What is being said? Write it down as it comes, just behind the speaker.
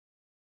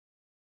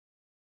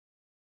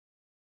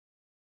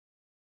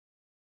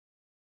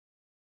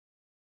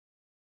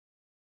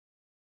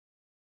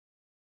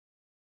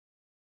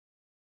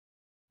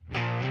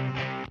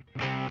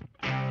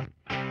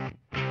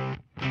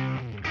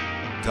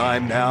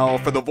Time now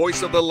for the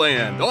voice of the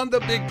land on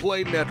the Big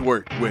Play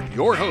Network with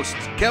your hosts,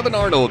 Kevin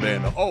Arnold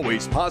and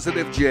Always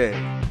Positive Jay.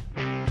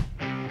 I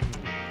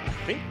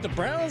think the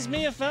Browns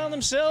may have found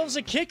themselves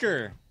a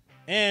kicker.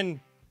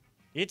 And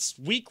it's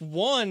week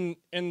 1,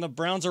 and the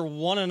Browns are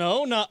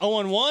 1-0, not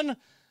 0-1.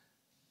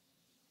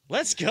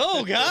 Let's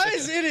go,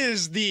 guys. It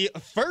is the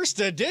first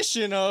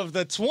edition of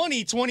the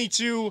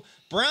 2022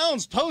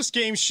 Browns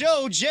postgame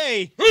show.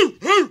 Jay. I'm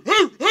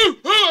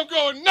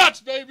going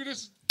nuts, baby.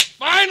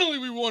 Finally,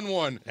 we won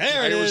one.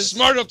 There it is. I was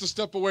smart enough to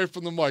step away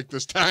from the mic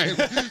this time.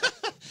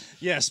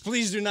 Yes,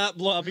 please do not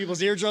blow out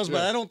people's eardrums,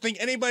 but I don't think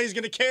anybody's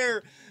going to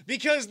care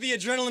because the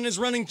adrenaline is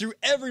running through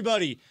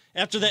everybody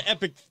after that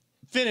epic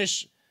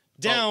finish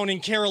down in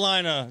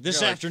Carolina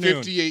this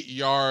afternoon. 58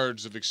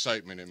 yards of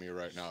excitement in me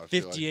right now.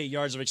 58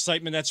 yards of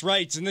excitement, that's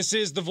right. And this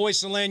is the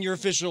Voice of the Land, your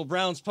official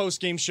Browns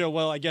postgame show.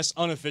 Well, I guess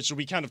unofficial.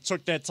 We kind of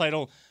took that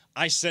title.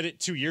 I said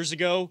it 2 years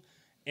ago.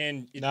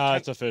 And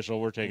it's official.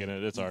 We're taking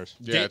it. It's ours.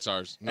 Yeah, it's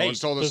ours. No one's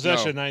told us no.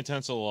 Possession, 9/10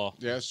 of the law.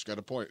 Yes, got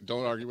a point.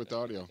 Don't argue with the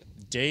audio.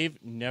 Dave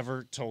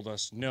never told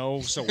us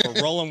no, so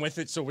we're rolling with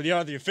it. So we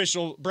are the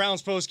official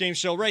Browns postgame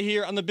show right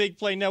here on the Big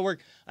Play Network.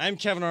 I'm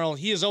Kevin Arnold.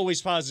 He is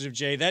Always Positive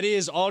Jay. That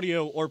is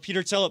audio or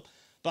Peter Tellep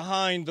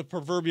behind the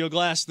proverbial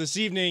glass this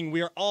evening.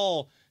 We are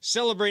all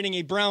celebrating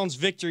a Browns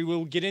victory.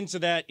 We'll get into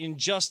that in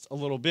just a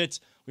little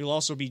bit. We'll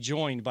also be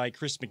joined by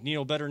Chris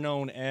McNeil, better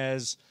known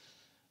as,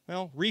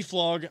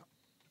 Reflog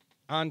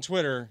on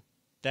Twitter.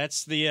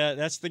 That's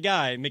the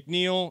guy,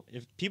 McNeil.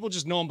 If people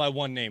just know him by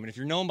one name, and if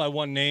you're known by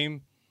one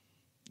name,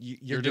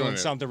 you're doing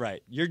something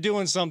right. You're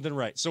doing something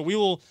right. So we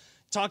will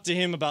talk to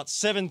him about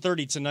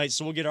 7:30 tonight.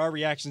 So we'll get our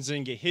reactions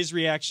in, get his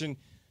reaction,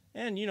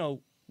 and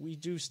we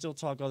do still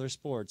talk other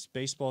sports.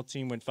 Baseball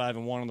team went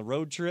 5-1 on the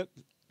road trip.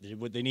 Did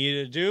what they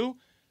needed to do.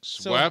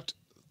 Swept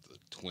the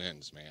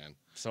Twins, man.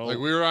 So we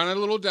were on a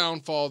little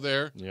downfall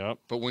there. Yep.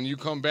 But when you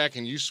come back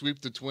and you sweep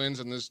the Twins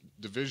in this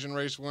division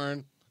race we're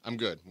in, I'm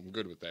good. I'm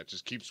good with that.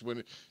 Just keep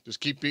winning.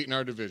 Just keep beating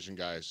our division,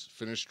 guys.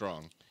 Finish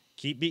strong.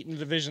 Keep beating the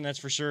division, that's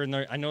for sure. And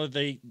I know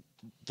the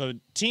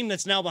team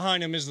that's now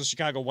behind them is the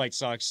Chicago White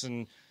Sox.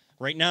 And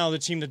right now, the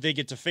team that they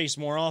get to face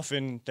more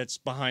often that's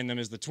behind them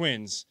is the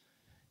Twins.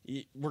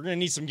 We're going to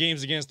need some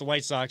games against the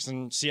White Sox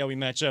and see how we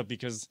match up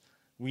because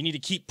we need to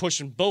keep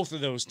pushing both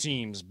of those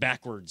teams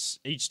backwards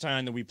each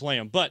time that we play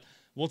them. But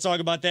we'll talk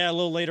about that a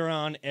little later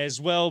on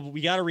as well. But we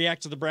got to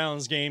react to the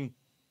Browns game.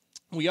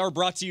 We are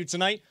brought to you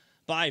tonight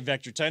by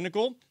Vector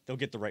Technical. They'll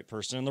get the right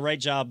person and the right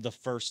job the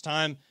first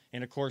time.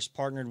 And, of course,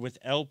 partnered with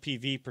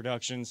LPV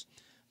Productions.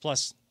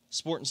 Plus,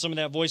 sporting some of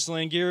that Voice of the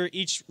Land gear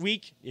each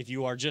week. If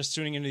you are just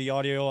tuning into the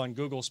audio on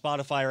Google,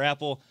 Spotify, or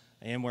Apple,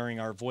 I am wearing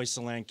our Voice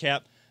of the Land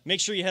cap. Make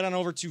sure you head on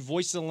over to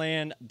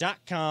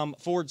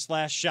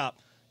voiceoftheland.com/shop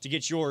to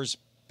get yours.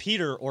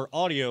 Peter or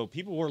audio,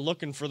 people were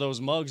looking for those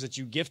mugs that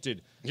you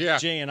gifted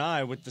Jay and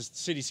I with the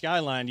city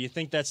skyline. Do you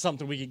think that's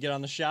something we could get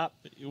on the shop?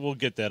 We'll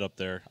get that up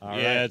there.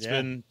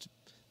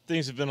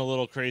 Things have been a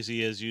little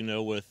crazy, as you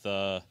know, with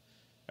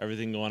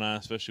everything going on,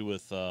 especially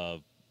with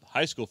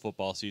high school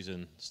football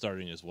season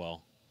starting as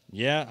well.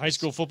 Yeah, high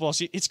school football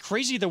season. It's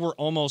crazy that we're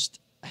almost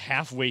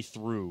halfway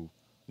through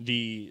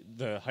the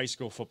high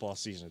school football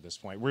season at this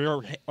point.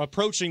 We're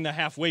approaching the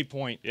halfway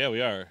point. Yeah,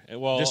 we are.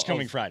 Well, this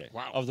coming Friday.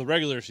 Wow. Of the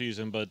regular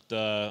season, but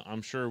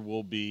I'm sure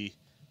we'll be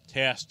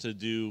tasked to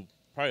do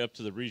probably up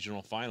to the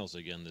regional finals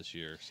again this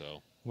year.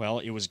 So. Well,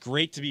 it was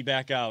great to be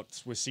back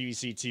out with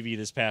CBC TV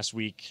this past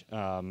week.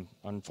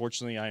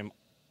 Unfortunately, I am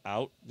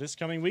out this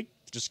coming week.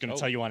 Just going to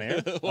tell you on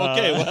air.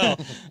 Okay,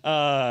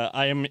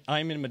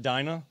 I'm in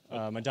Medina,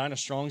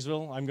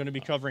 Strongsville. I'm going to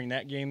be covering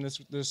that game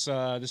this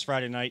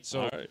Friday night.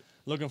 So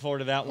looking forward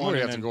to that one. I'm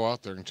going to have to go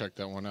out there and check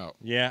that one out.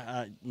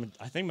 Yeah,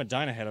 I think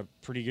Medina had a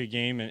pretty good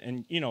game,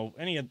 and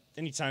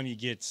anytime you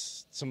get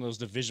some of those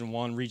Division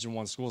I, Region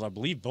I schools, I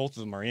believe both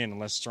of them are in,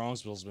 unless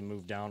Strongsville's been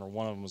moved down or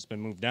one of them has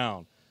been moved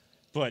down.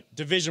 But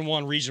Division I,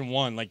 Region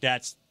I,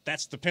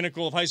 that's the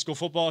pinnacle of high school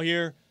football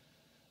here,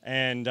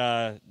 and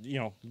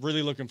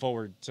really looking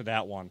forward to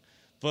that one.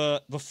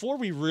 But before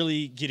we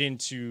really get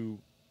into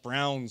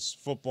Browns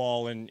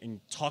football and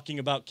talking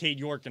about Cade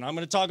York, and I'm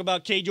going to talk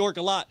about Cade York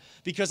a lot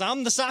because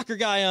I'm the soccer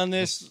guy on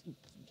this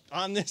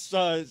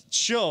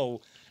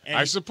show. And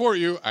I support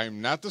you. I'm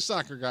not the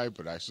soccer guy,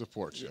 but I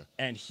support you.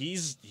 And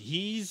he's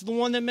the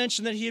one that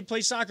mentioned that he had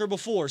played soccer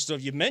before. So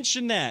if you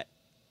mention that,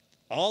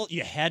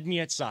 you had me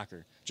at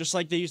soccer. Just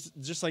like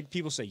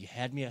people say, you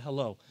had me at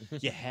hello.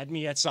 You had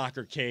me at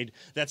soccer, Cade.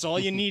 That's all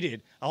you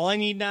needed. All I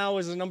need now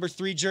is a number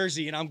 3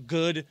 jersey, and I'm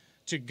good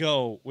to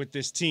go with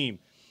this team.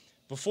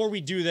 Before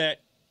we do that,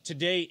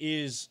 today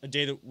is a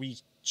day that we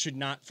should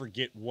not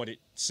forget what it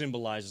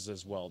symbolizes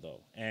as well,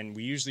 though. And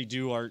we usually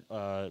do our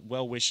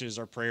well wishes,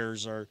 our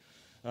prayers, our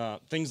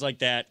things like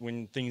that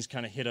when things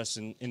kind of hit us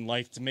in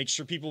life to make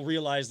sure people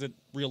realize that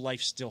real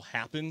life still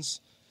happens.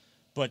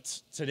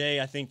 But today,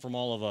 I think from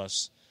all of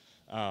us,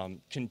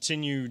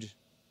 continued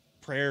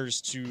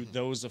prayers to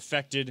those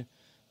affected,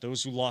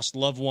 those who lost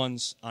loved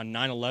ones on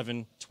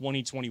 9/11,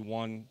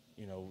 2021,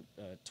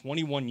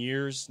 21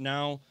 years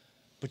now.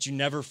 but you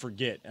never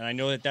forget. And I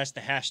know that that's the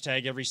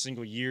hashtag every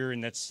single year,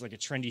 and that's like a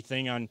trendy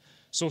thing on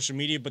social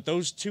media, but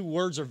those two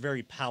words are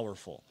very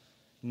powerful.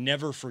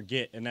 Never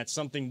forget, and that's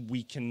something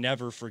we can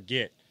never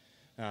forget.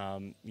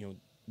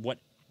 What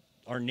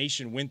our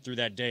nation went through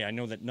that day. I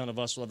know that none of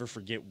us will ever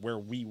forget where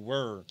we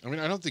were. I mean,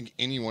 I don't think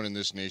anyone in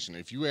this nation,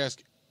 if you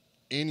ask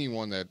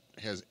anyone that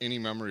has any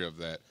memory of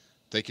that,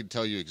 they could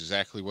tell you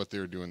exactly what they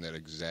were doing that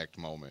exact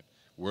moment,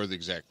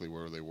 exactly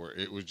where they were.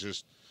 It was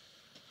just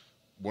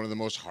one of the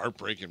most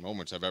heartbreaking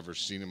moments I've ever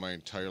seen in my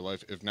entire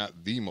life, if not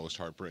the most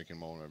heartbreaking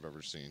moment I've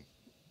ever seen.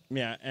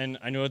 Yeah, and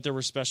I know that there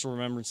were special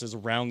remembrances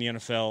around the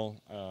NFL,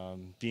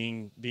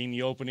 being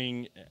the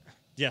opening.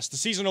 Yes, the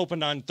season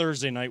opened on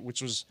Thursday night,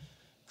 which was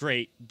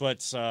great,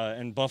 but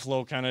and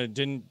Buffalo kind of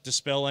didn't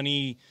dispel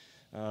any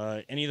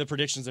of the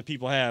predictions that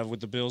people have with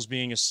the Bills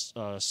being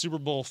a Super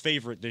Bowl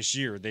favorite this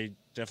year. They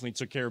definitely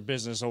took care of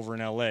business over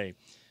in LA,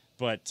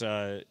 but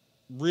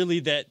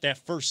really that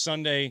first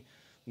Sunday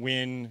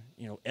when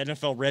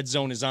NFL Red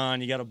Zone is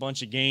on, you got a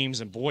bunch of games,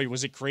 and boy,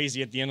 was it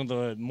crazy at the end of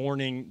the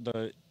morning,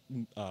 the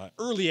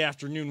early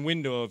afternoon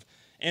window of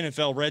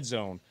NFL Red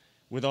Zone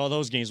with all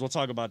those games. We'll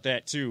talk about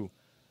that too,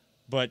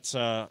 but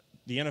the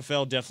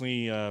NFL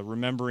definitely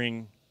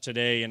remembering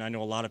today, and I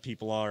know a lot of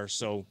people are,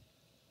 so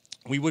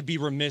we would be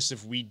remiss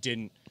if we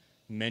didn't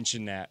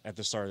mention that at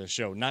the start of the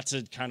show. Not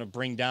to kind of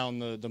bring down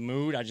the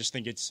mood. I just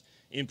think it's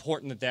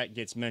important that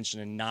gets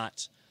mentioned and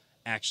not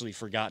actually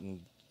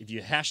forgotten. If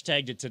you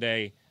hashtagged it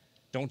today,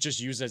 don't just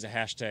use it as a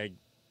hashtag.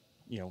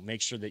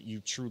 Make sure that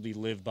you truly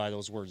live by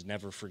those words.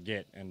 Never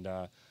forget. And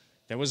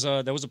that was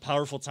a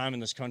powerful time in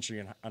this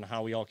country on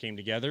how we all came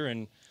together.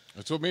 And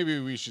so maybe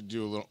we should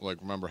do a little,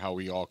 remember how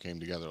we all came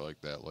together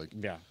like that.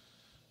 Yeah,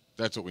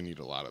 that's what we need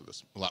a lot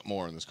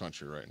more in this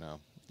country right now.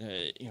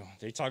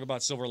 They talk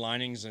about silver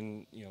linings,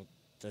 and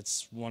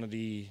that's one of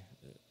the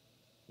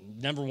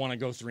never want to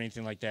go through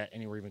anything like that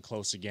anywhere even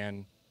close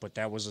again. But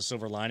that was a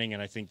silver lining,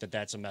 and I think that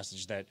that's a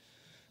message that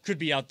could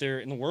be out there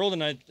in the world.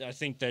 And I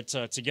think that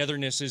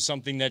togetherness is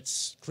something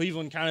that's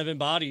Cleveland kind of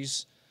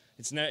embodies.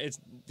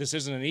 This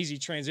isn't an easy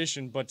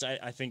transition, but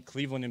I think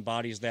Cleveland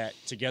embodies that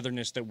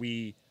togetherness that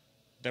we're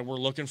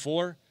looking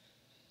for.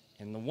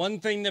 And the one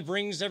thing that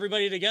brings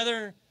everybody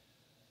together,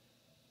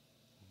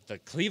 the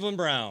Cleveland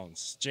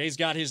Browns. Jay's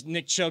got his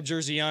Nick Chubb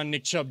jersey on.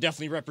 Nick Chubb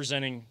definitely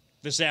representing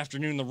this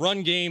afternoon. The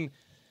run game,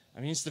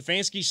 I mean,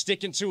 Stefanski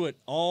sticking to it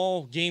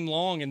all game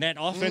long, and that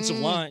offensive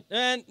line,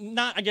 and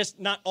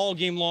not all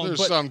game long. There's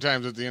but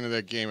sometimes at the end of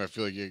that game, I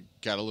feel like you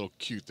got a little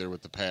cute there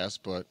with the pass,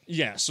 but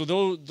yeah.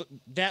 So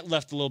that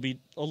left a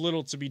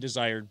little to be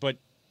desired, but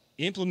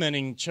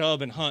implementing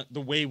Chubb and Hunt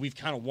the way we've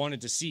kind of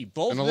wanted to see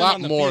both, and of a them lot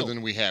on the more field,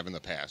 than we have in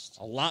the past.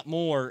 a lot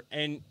more,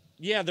 and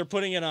yeah, they're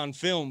putting it on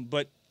film,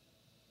 but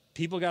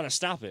people got to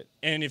stop it.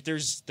 And if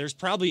there's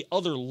probably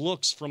other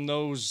looks from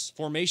those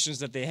formations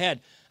that they had.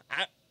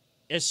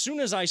 As soon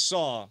as I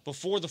saw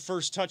before the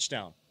first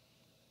touchdown,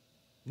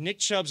 Nick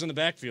Chubb's in the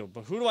backfield,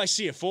 but who do I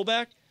see at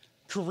fullback?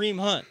 Kareem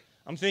Hunt.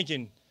 I'm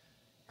thinking,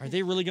 are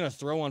they really going to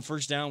throw on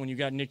first down when you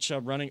got Nick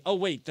Chubb running? Oh,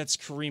 wait, that's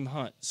Kareem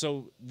Hunt.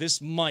 So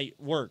this might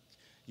work.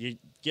 You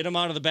get him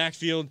out of the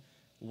backfield,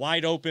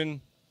 wide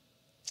open,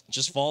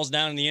 just falls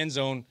down in the end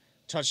zone,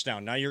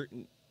 touchdown. Now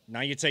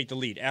you take the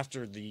lead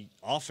after the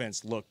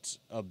offense looked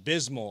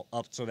abysmal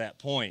up to that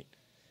point.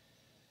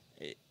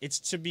 It's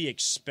to be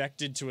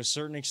expected to a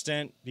certain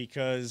extent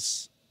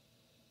because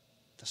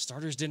the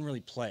starters didn't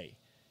really play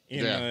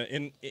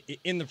in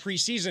the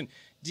preseason.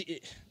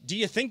 Do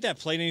you think that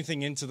played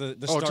anything into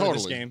the start of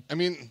this game? I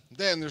mean,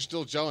 then they're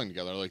still gelling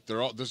together.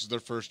 This is their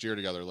first year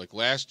together. Like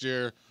last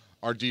year,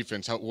 our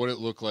defense, what it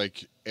looked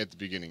like at the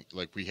beginning,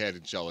 like we had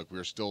to gel, like we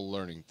were still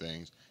learning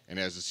things. And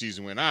as the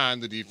season went on,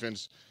 the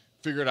defense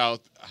figured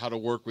out how to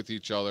work with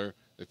each other.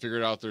 They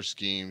figured out their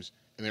schemes,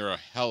 and they were a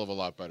hell of a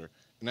lot better.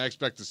 And I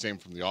expect the same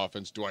from the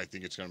offense. Do I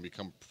think it's going to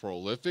become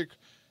prolific?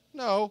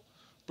 No,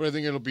 but I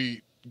think it'll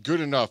be good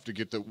enough to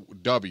get the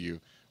W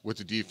with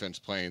the defense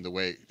playing the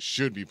way it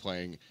should be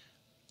playing.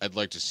 I'd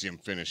like to see them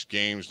finish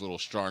games a little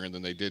stronger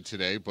than they did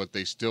today, but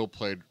they still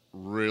played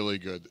really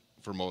good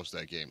for most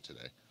of that game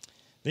today.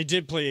 They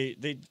did play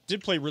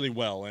really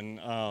well, and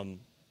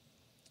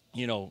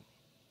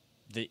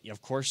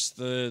of course,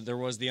 there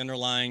was the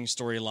underlying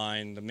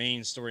storyline, the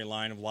main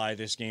storyline of why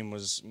this game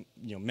was,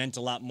 meant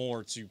a lot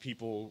more to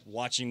people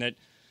watching that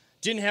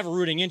didn't have a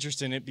rooting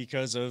interest in it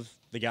because of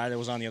the guy that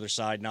was on the other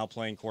side now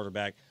playing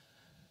quarterback.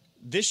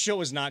 This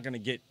show is not going to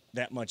get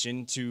that much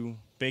into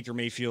Baker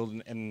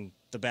Mayfield and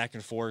the back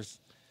and forth.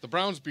 The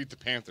Browns beat the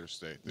Panthers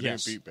today. They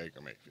Yes. didn't beat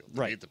Baker Mayfield.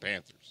 They beat the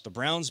Panthers. The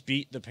Browns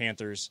beat the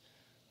Panthers.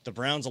 The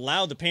Browns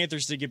allowed the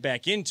Panthers to get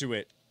back into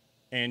it,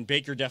 and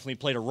Baker definitely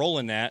played a role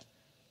in that.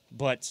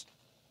 But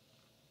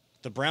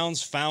the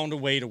Browns found a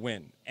way to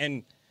win.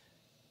 And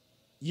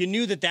you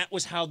knew that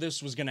was how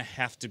this was going to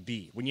have to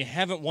be. When you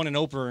haven't won an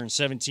opener in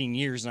 17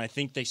 years, and I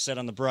think they said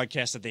on the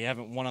broadcast that they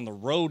haven't won on the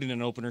road in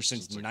an opener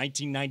since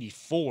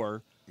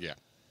 1994. Yeah.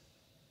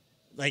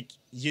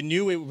 You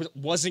knew it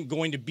wasn't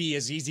going to be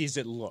as easy as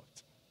it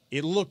looked.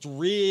 It looked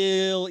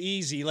real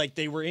easy, like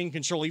they were in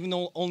control, even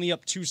though only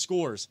up 2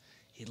 scores.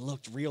 it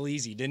looked real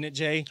easy, didn't it,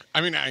 Jay?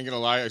 I mean, I ain't gonna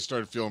lie, I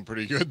started feeling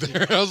pretty good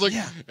there. I was like,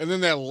 Yeah. And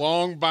then that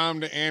long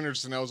bomb to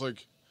Anderson, I was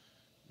like,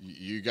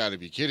 you got to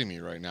be kidding me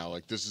right now.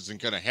 Like, this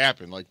isn't gonna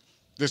happen. Like,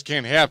 this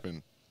can't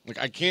happen. Like,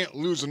 I can't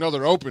lose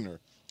another opener.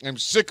 I'm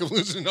sick of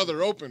losing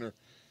another opener.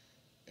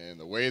 And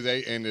the way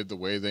they ended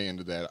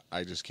that,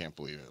 I just can't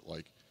believe it.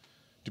 Like,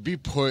 to be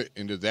put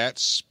into that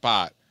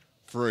spot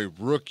for a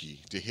rookie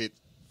to hit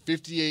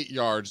 58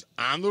 yards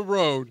on the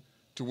road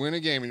to win a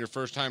game in your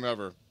first time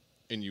ever,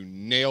 and you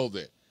nailed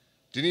it.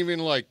 Didn't even,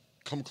 like,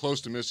 come close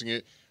to missing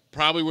it.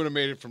 Probably would have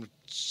made it from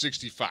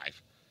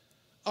 65.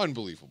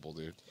 Unbelievable,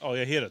 dude. Oh,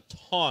 yeah, he had a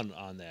ton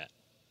on that.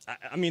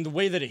 I mean, the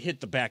way that it hit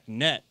the back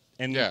net,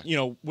 and,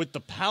 with the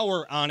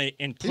power on it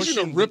and pushing. He's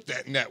going to rip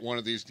that net one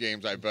of these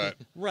games, I bet.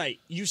 Right.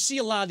 You see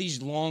a lot of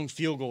these long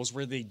field goals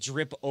where they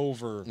drip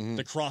over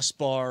the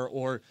crossbar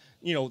or,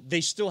 they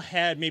still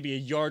had maybe a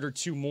yard or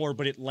two more,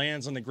 but it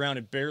lands on the ground.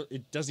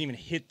 It doesn't even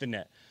hit the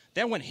net.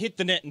 That one hit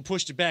the net and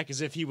pushed it back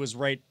as if he was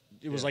right.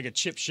 It was like a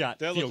chip shot.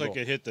 That field looked like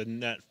goal. it hit the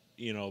net,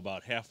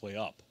 about halfway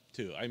up,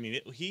 too. I mean,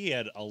 he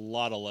had a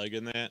lot of leg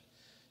in that,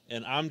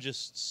 and I'm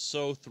just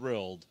so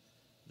thrilled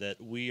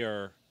that we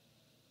are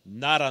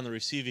not on the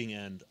receiving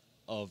end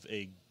of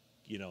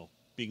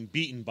being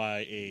beaten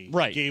by a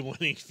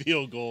game-winning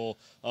field goal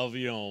of,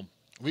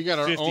 We got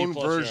our 50 own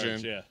plus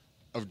version yards,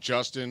 of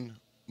Justin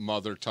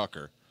Mother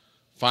Tucker.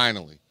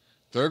 Finally.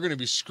 They're going to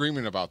be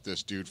screaming about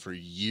this dude for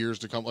years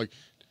to come. Like,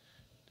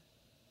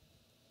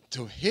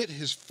 to hit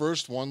his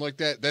first one like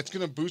that, that's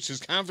going to boost his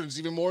confidence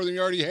even more than he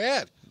already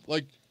had.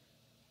 Like,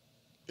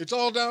 it's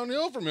all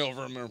downhill from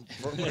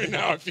right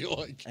now, I feel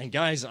like. And,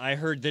 guys, I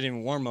heard that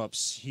in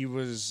warm-ups he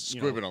was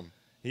Squibbing them.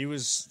 He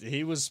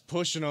was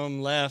pushing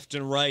them left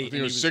and right. I think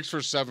it was 6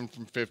 for 7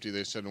 from 50,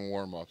 they said in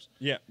warm-ups.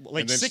 Yeah,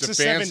 like And then 6 or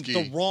 7 Stefanski-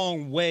 the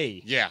wrong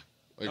way. Yeah,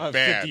 like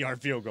bad.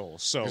 50-yard field goal.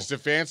 So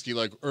Stefanski,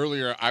 like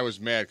earlier, I was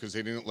mad because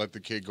they didn't let the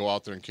kid go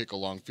out there and kick a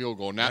long field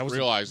goal, not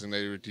realizing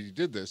he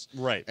did this.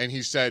 Right. And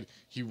he said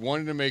he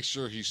wanted to make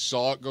sure he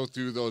saw it go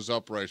through those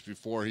uprights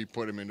before he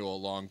put him into a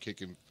long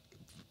kicking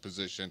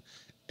position.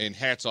 And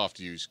hats off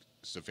to you,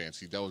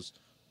 Stefanski. That was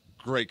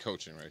great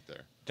coaching right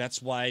there.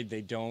 that's why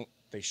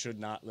they should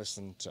not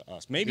listen to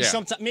us. Maybe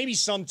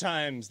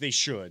sometimes they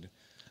should.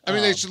 I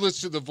mean, they should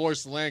listen to the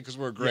Voice of the Land because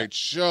we're a great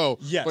show.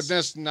 Yes. But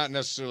that's not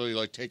necessarily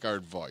like take our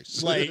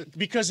advice. Like,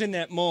 because in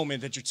that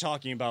moment that you're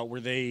talking about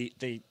where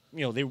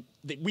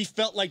we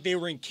felt like they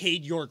were in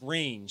Cade York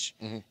range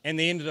and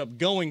they ended up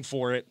going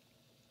for it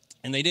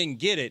and they didn't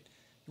get it.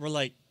 We're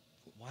like,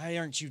 why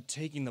aren't you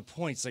taking the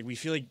points? Like, we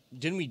feel like,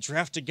 didn't we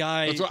draft a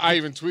guy? That's what I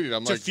even tweeted.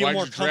 I'm like, feel why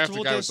more did you draft a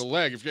comfortable guy with with the this?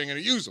 leg if you ain't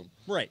going to use him?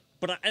 Right.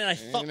 But I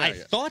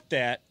thought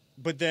that,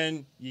 but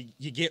then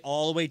you get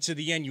all the way to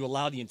the end. You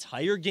allow the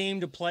entire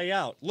game to play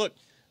out. Look,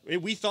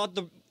 we thought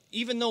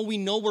even though we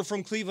know we're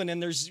from Cleveland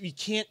and you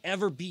can't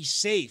ever be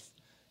safe,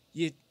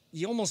 you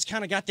almost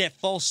kind of got that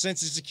false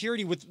sense of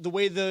security with the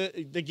way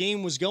the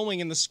game was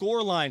going and the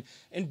score line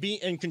and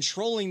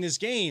controlling this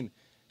game.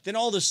 Then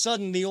all of a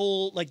sudden the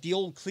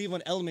old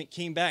Cleveland element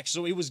came back.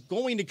 So it was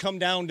going to come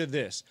down to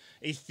this: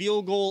 a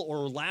field goal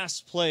or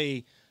last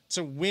play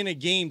to win a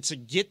game, to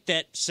get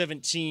that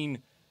 17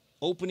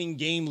 opening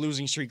game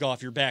losing streak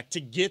off your back,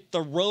 to get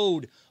the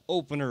road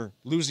opener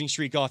losing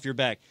streak off your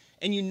back.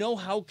 And you know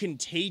how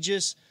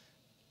contagious,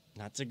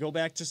 not to go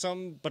back to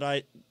something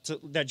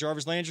that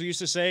Jarvis Landry used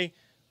to say,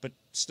 but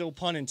still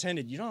pun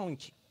intended, you know how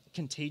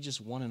contagious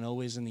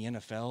 1-0 is in the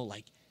NFL?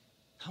 Like,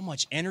 how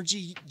much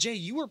energy? Jay,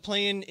 you were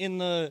playing in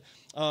the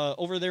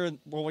over there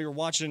while we were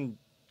watching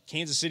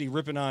Kansas City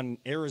ripping on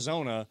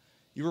Arizona.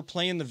 You were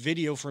playing the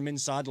video from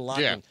inside the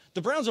locker room.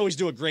 The Browns always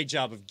do a great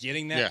job of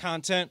getting that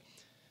content,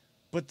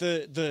 but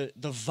the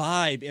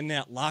vibe in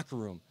that locker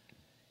room,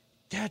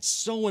 that's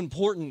so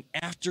important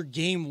after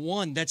game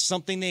one. That's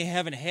something they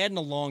haven't had in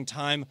a long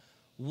time.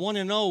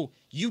 1-0,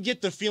 you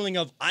get the feeling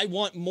of, I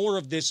want more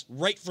of this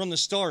right from the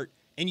start,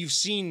 and you've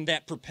seen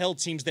that propel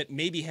teams that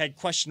maybe had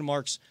question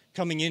marks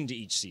coming into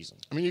each season.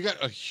 I mean, you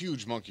got a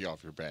huge monkey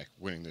off your back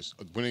winning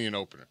an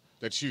opener.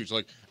 That's huge.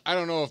 Like, I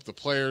don't know if the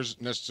players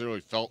necessarily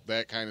felt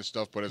that kind of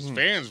stuff, but as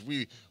fans,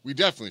 we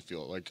definitely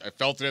feel it. Like, I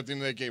felt it at the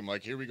end of that game.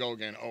 Like, here we go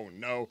again. Oh,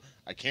 no,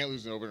 I can't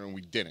lose an opener, and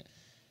we didn't.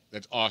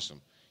 That's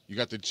awesome. You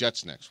got the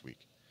Jets next week.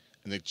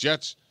 And the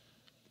Jets,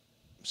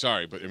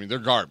 sorry, but, I mean, they're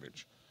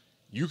garbage.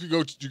 You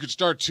could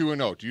start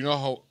 2-0. Do you know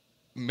how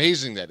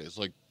amazing that is?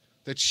 Like,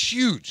 that's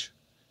huge.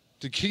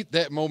 To keep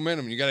that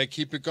momentum, you got to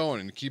keep it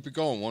going and keep it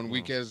going one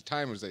week at a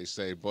time, as they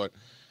say. But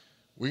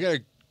we got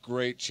a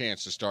great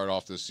chance to start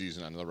off this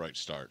season on the right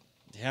start.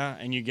 Yeah,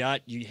 and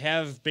you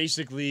have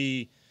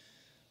basically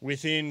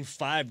within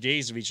 5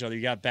 days of each other,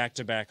 you got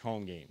back-to-back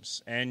home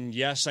games. And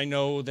yes, I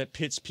know that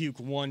Pittsburgh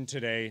won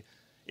today.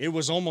 It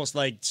was almost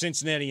like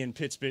Cincinnati and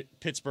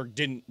Pittsburgh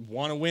didn't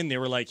want to win. They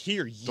were like,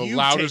 here, you the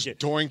loudest take it.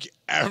 doink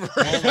ever.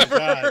 Oh, my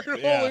God.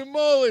 Holy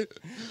moly.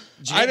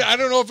 I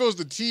don't know if it was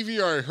the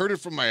TV or I heard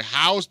it from my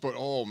house, but,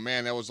 oh,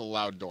 man, that was a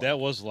loud doink. That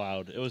was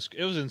loud. It was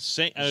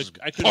insane. I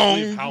couldn't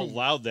believe how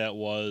loud that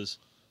was.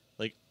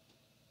 Like,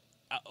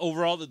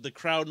 overall, the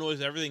crowd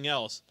noise, everything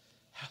else,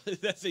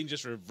 that thing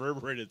just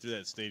reverberated through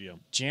that stadium.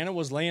 Jana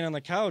was laying on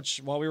the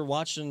couch while we were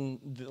watching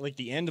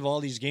the end of all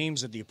these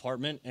games at the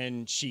apartment,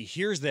 and she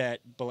hears that,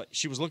 but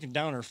she was looking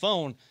down her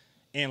phone,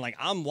 and like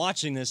I'm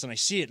watching this and I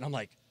see it, and I'm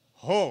like,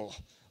 oh,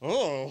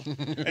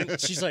 and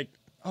she's like,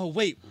 oh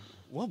wait,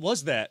 what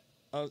was that?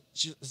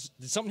 Did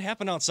something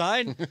happen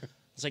outside?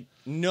 It's like,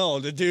 no,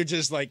 the dude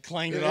just like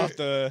clanged it off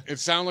the. It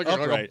sounded like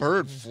a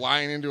bird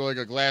flying into like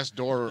a glass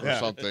door or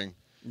something.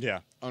 Yeah,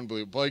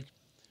 unbelievable. Like,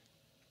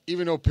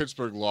 even though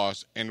Pittsburgh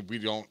lost, and we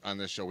don't on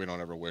this show, we don't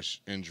ever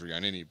wish injury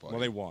on anybody. Well,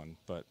 they won,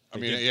 but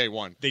they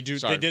won. They do.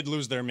 Sorry. They did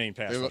lose their main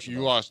pass rusher. You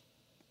lost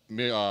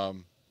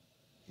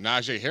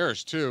Najee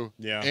Harris too,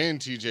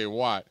 and T.J.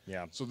 Watt.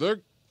 Yeah. So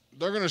they're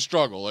going to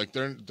struggle. Like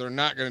they're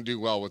not going to do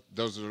well with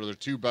those are their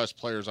two best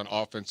players on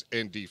offense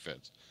and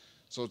defense.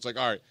 So it's like,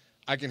 all right,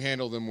 I can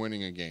handle them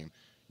winning a game.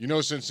 You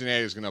know,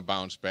 Cincinnati is going to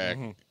bounce back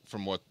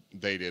from what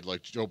they did.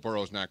 Like Joe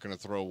Burrow's not going to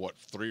throw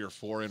 3 or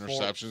 4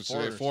 interceptions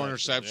today. 4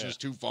 interceptions,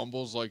 2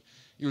 fumbles. Like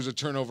he was a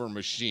turnover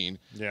machine.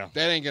 Yeah,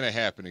 that ain't going to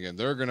happen again.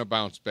 They're going to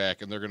bounce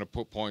back and they're going to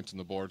put points on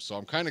the board. So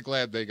I'm kind of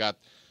glad they got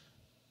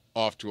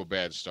off to a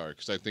bad start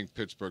because I think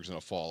Pittsburgh's going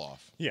to fall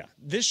off. Yeah,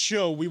 this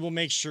show we will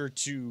make sure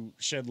to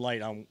shed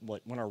light on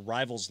when our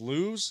rivals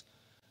lose.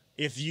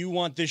 If you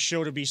want this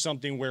show to be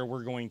something where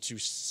we're going to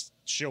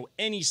show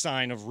any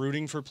sign of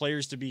rooting for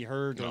players to be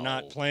hurt or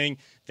not playing,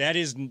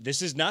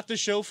 this is not the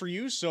show for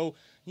you. So,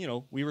 you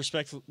know, we are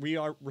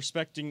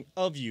respecting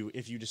of you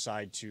if you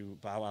decide to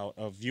bow out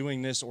of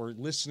viewing this or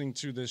listening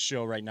to this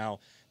show right now.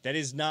 That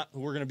is not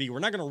who we're going to be. We're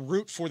not going to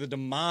root for the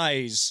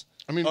demise.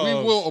 I mean, we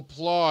will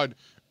applaud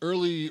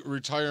early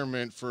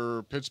retirement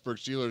for Pittsburgh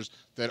Steelers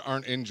that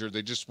aren't injured.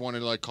 They just want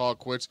to like call it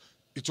quits.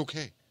 It's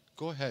okay.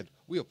 Go ahead.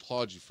 We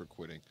applaud you for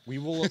quitting. We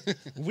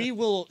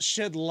will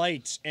shed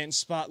light and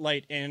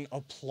spotlight and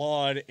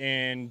applaud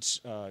and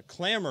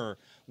clamor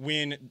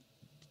when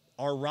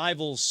our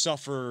rivals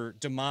suffer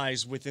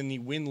demise within the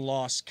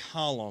win-loss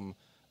column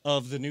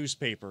of the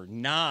newspaper,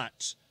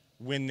 not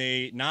on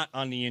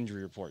the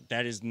injury report.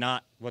 That is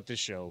not what this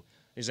show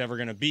is ever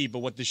going to be. But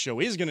what this show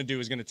is going to do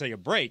is going to take a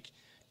break.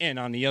 And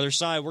on the other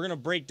side, we're going to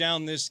break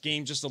down this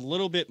game just a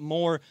little bit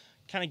more,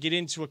 kind of get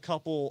into a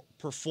couple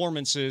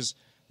performances,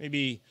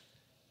 maybe,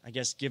 I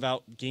guess, give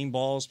out game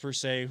balls per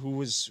se. Who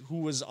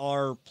was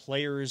our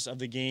players of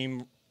the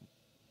game,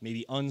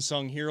 maybe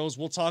unsung heroes.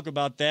 We'll talk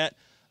about that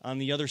on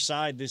the other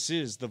side. This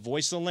is the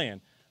Voice of the Land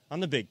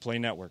on the Big Play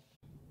Network.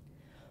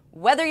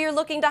 Whether you're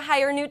looking to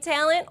hire new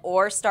talent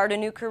or start a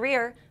new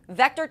career,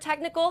 Vector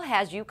Technical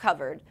has you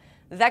covered.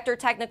 Vector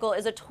Technical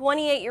is a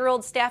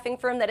 28-year-old staffing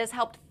firm that has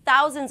helped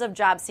thousands of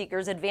job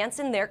seekers advance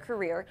in their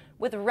career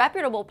with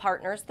reputable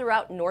partners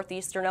throughout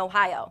northeastern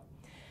Ohio.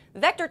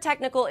 Vector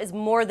Technical is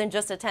more than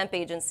just a temp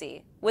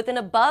agency. With an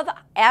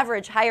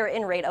above-average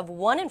hire-in rate of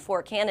 1 in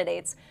 4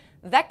 candidates,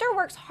 Vector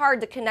works hard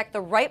to connect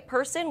the right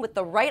person with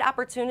the right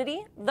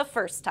opportunity the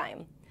first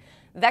time.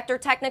 Vector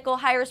Technical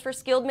hires for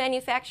skilled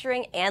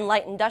manufacturing and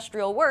light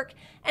industrial work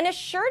and is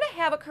sure to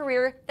have a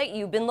career that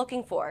you've been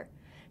looking for.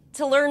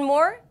 To learn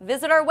more,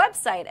 visit our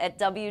website at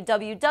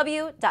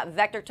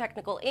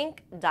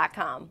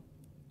www.vectortechnicalinc.com.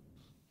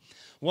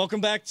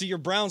 Welcome back to your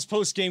Browns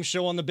post-game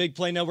show on the Big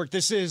Play Network.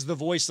 This is the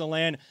Voice of the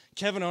Land.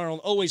 Kevin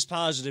Arnold, always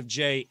positive,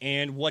 Jay.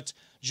 And what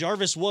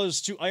Jarvis was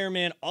to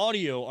Ironman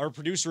Audio, our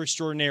producer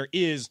extraordinaire,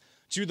 is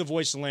to the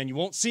Voice of the Land. You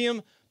won't see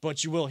him,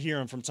 but you will hear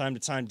him from time to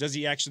time. Does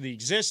he actually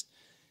exist?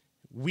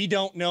 We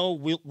don't know.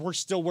 We're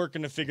still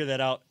working to figure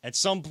that out. At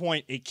some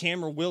point, a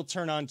camera will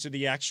turn on to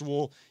the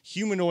actual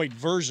humanoid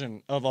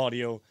version of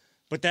Audio,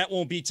 but that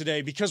won't be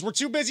today because we're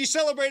too busy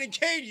celebrating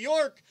Cade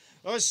York,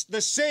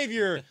 the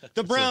savior.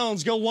 The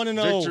Browns go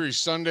 1-0. Victory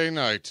Sunday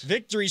night.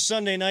 Victory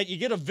Sunday night. You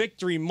get a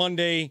victory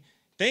Monday.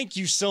 Thank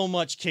you so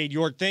much, Cade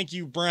York. Thank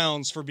you,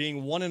 Browns, for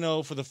being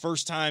 1-0 for the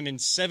first time in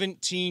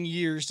 17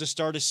 years to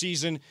start a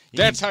season.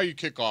 That's how you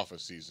kick off a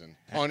season.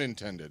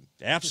 Unintended.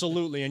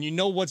 Absolutely. And you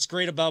know what's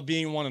great about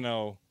being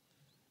 1-0?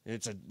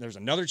 There's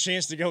another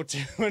chance to go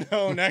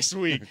 2-0 next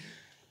week.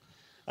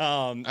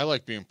 I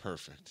like being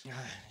perfect.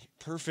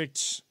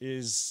 Perfect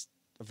is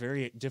a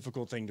very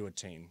difficult thing to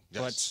attain,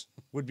 yes. But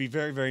would be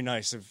very, very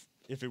nice if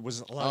it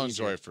was a lot I'll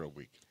easier. enjoy it for a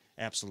week.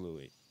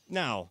 Absolutely.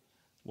 Now,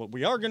 what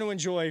we are going to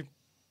enjoy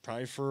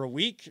probably for a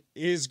week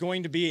is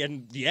going to be,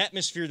 and the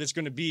atmosphere that's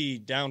going to be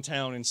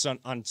downtown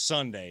on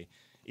Sunday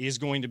is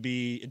going to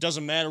be, it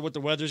doesn't matter what the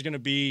weather's going to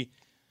be.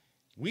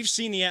 We've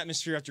seen the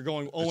atmosphere after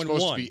going 0-1. It's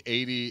supposed to be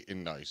 80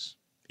 and nice.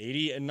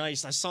 80 and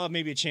nice. I saw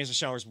maybe a chance of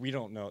showers. We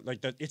don't know. Like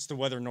that, it's the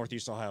weather in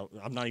Northeast Ohio.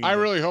 I'm not even. I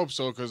really hope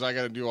so because I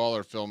got to do all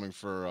our filming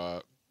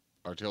for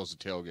our Tales of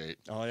Tailgate.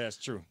 Oh, yeah, it's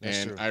true.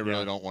 I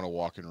really don't want to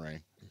walk in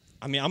rain.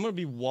 I mean, I'm going to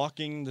be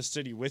walking the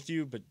city with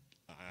you, but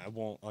I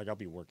won't. Like, I'll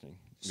be working.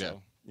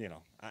 So, you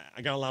know,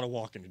 I got a lot of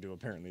walking to do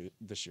apparently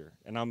this year,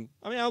 and I'm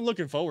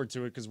looking forward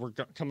to it because we're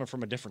coming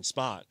from a different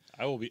spot.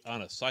 I will be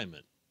on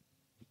assignment.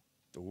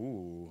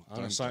 Ooh,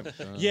 on assignment.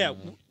 Yeah,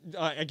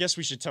 I guess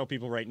we should tell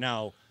people right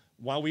now.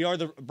 While we are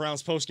the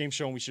Browns post-game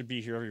show and we should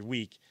be here every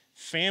week,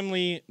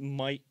 family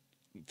might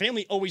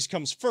family always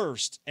comes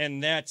first,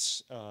 and that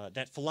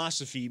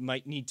philosophy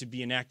might need to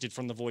be enacted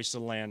from the Voice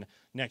of the Land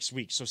next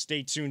week. So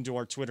stay tuned to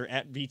our Twitter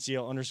at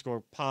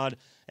VTL_pod,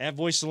 at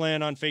Voice of the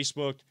Land on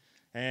Facebook,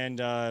 and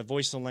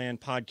Voice of the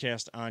Land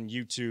podcast on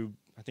YouTube.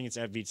 I think it's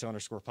at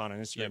VTL_pod on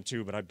Instagram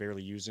too, but I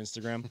barely use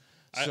Instagram.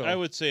 So, I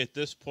would say at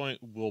this point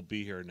we'll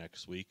be here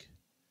next week.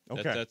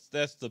 Okay.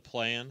 That's the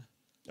plan.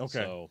 Okay.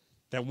 So,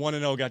 that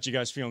 1-0 got you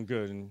guys feeling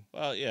good, and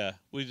well, yeah,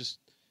 we just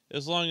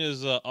as long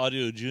as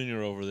Audio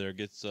Junior over there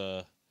gets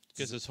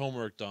his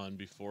homework done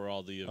before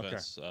all the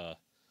events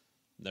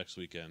next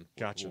weekend,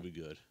 Gotcha. we'll be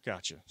good.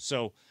 Gotcha.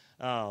 So,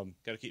 Got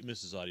to keep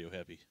Mrs. Audio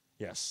happy.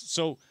 yes.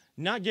 So,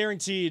 not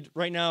guaranteed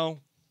right now.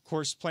 Of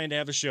course, plan to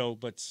have a show,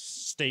 but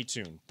stay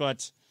tuned.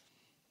 But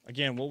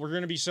again, what we're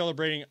going to be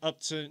celebrating up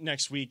to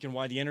next week, and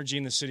why the energy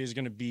in the city is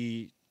going to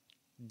be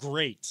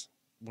great.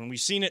 When we've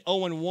seen it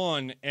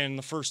 0-1 and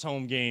the first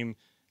home game,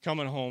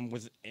 coming home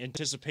with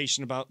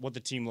anticipation about what the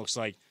team looks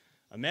like.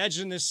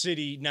 Imagine this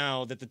city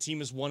now that the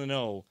team is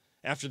 1-0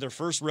 after their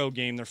first road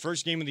game, their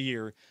first game of the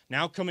year,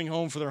 now coming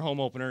home for their home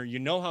opener. You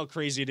know how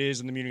crazy it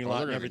is in the Muni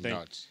lot and everything.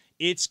 Nuts.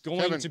 It's going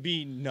Kevin, to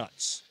be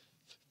nuts.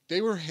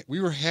 We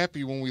were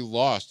happy when we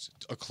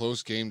lost a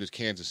close game to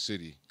Kansas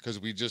City because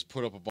we just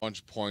put up a bunch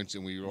of points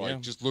and we were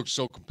just looked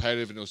so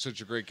competitive and it was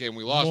such a great game.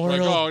 We lost,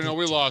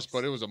 we lost,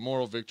 but it was a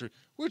moral victory,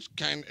 which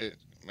it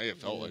may have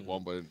felt like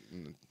one, but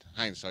in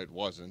hindsight it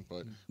wasn't.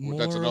 But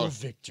that's another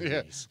victories.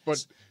 Yeah,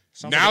 but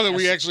Sounds now like that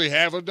we actually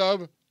have a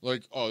dub,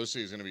 this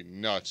city's gonna be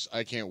nuts.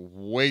 I can't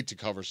wait to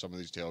cover some of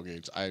these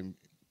tailgates. I'm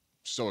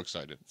so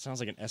excited. Sounds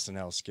like an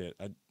SNL skit.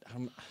 I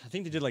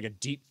think they did like a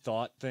deep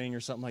thought thing or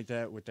something like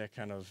that with that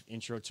kind of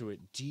intro to it.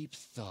 Deep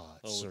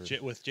thoughts.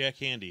 With Jack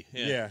Handy.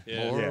 Yeah.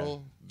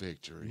 Moral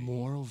victory.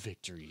 Moral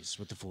victories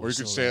with the Force. Or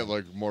you could say it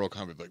like Mortal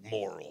Kombat, like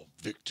moral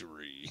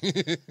victory.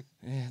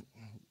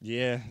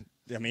 Yeah.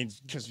 I mean,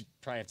 because you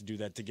probably have to do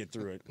that to get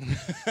through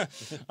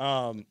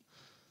it.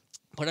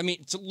 But I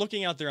mean, so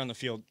looking out there on the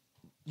field,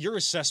 your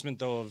assessment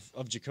though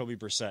of Jacoby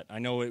Brissett. I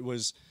know it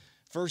was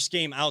first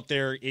game out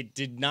there, it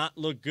did not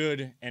look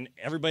good, and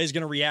everybody's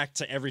going to react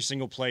to every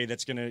single play.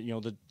 That's going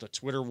to, the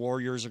Twitter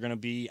warriors are going to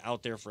be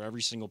out there for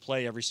every single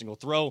play, every single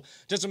throw.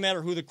 Doesn't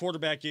matter who the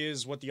quarterback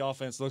is, what the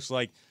offense looks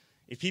like.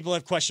 If people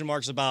have question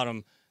marks about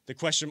them,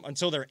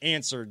 until they're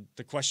answered,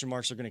 the question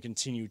marks are going to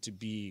continue to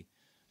be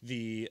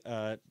the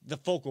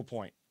focal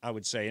point, I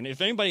would say. And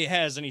if anybody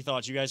has any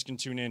thoughts, you guys can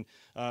tune in.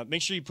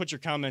 Make sure you put your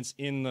comments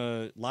in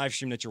the live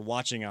stream that you're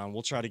watching on.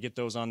 We'll try to get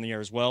those on the air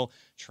as well.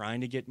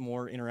 Trying to get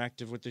more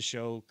interactive with the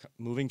show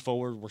moving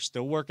forward. We're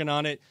still working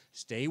on it.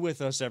 Stay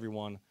with us,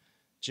 everyone.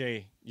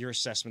 Jay, your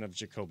assessment of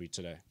Jacoby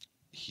today.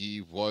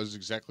 He was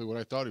exactly what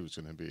I thought he was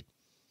going to be.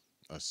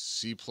 A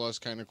C-plus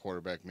kind of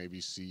quarterback,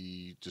 maybe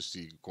C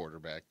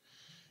quarterback.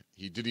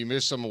 He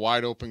miss some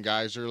wide open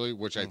guys early,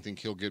 which I think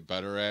he'll get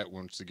better at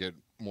once they get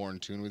more in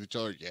tune with each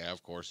other. Yeah,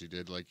 of course he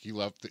did. Like he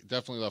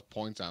definitely left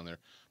points on there.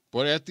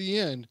 But at the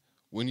end,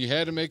 when you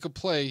had to make a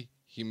play,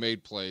 he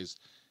made plays.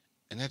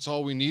 And that's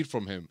all we need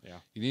from him. Yeah.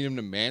 You need him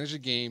to manage a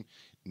game,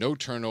 no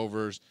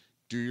turnovers,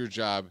 do your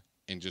job,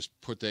 and just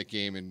put that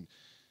game in.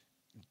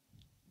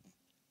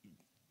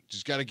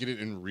 Just got to get it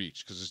in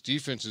reach because his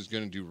defense is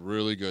going to do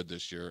really good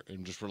this year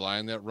and just rely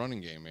on that running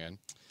game, man.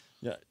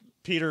 Yeah,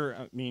 Peter,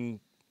 I mean,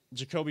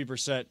 Jacoby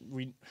Brissett,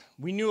 we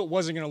knew it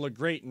wasn't going to look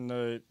great,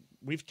 and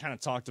we've kind of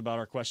talked about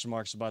our question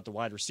marks about the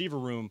wide receiver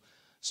room,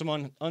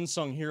 some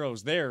unsung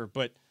heroes there,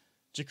 but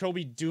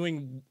Jacoby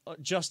doing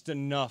just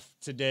enough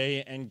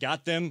today and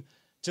got them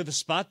to the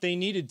spot they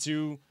needed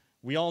to.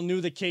 We all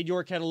knew that Cade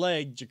York had a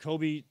leg.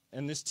 Jacoby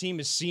and this team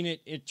has seen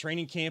it at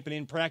training camp and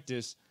in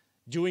practice,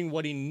 doing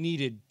what he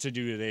needed to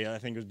do today, I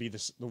think would be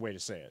the way to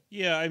say it.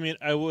 Yeah, I mean,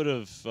 I would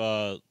have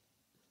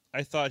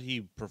I thought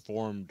he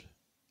performed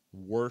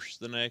worse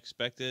than I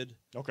expected.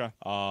 Okay.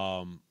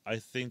 I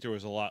think there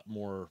was a lot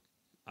more,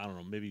 I don't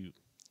know, maybe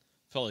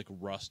felt like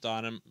rust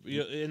on him.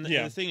 And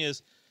the thing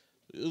is,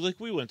 like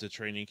we went to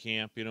training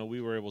camp,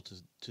 we were able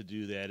to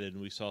do that, and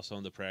we saw some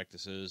of the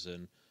practices,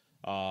 and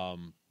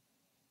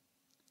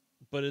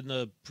but in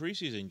the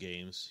preseason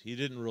games, he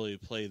didn't really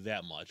play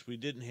that much. We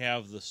didn't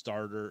have the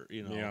starter,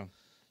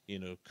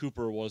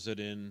 Cooper wasn't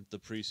in the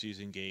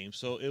preseason game,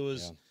 so it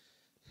was. Yeah.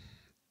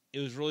 It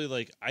was really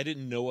like I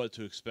didn't know what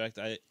to expect.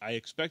 I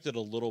expected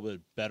a little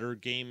bit better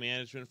game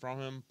management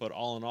from him, but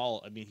all in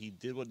all, I mean, he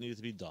did what needed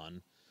to be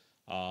done.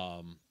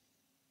 I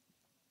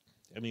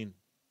mean,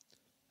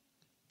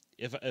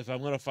 if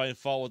I'm going to find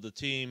fault with the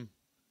team,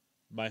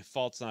 my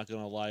fault's not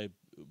going to lie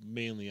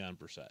mainly on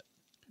Brissett.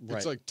 Right.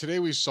 It's like today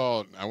we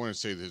saw, I wouldn't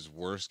say his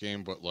worst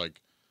game, but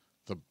like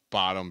the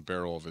bottom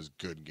barrel of his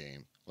good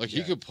game. Like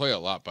he could play a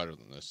lot better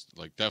than this.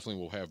 Like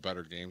definitely will have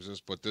better games than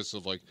this, but this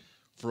is like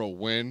for a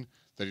win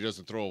that he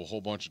doesn't throw a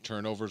whole bunch of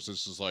turnovers.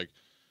 This is like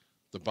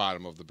the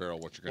bottom of the barrel.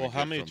 What you're going to get.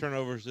 Well, how many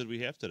turnovers did we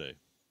have today?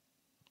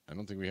 I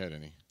don't think we had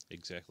any.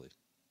 Exactly.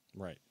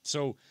 Right.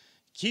 So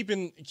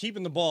keeping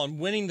the ball and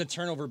winning the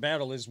turnover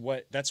battle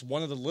that's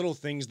one of the little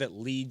things that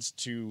leads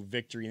to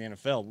victory in the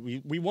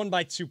NFL. We won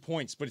by 2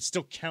 points, but it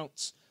still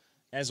counts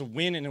as a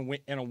win and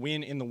a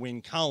win in the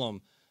win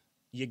column.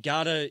 you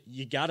gotta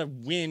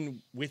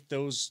win with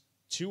those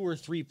 2 or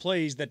 3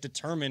 plays that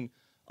determine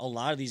a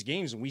lot of these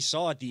games. And we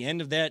saw at the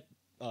end of that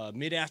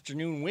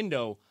mid-afternoon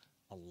window,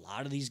 a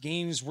lot of these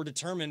games were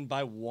determined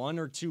by 1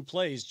 or 2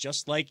 plays,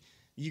 just like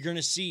you're going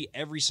to see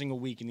every single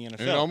week in the NFL.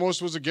 And it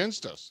almost was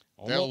against us.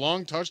 Almost. That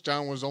long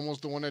touchdown was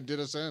almost the one that did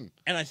us in.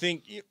 And I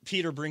think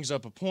Peter brings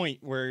up a point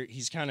where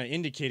he's kind of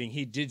indicating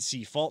he did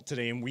see fault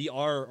today, and we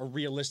are a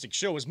realistic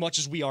show. As much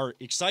as we are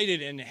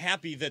excited and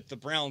happy that the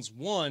Browns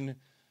won,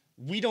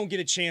 we don't get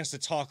a chance to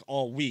talk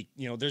all week.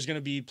 You know, there's going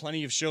to be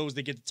plenty of shows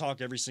that get to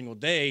talk every single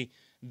day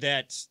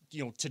that,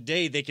 you know,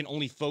 today they can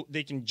only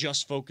they can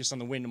just focus on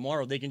the win.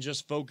 Tomorrow they can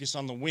just focus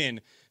on the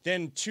win.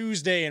 Then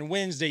Tuesday and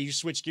Wednesday you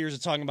switch gears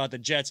to talking about the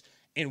Jets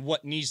and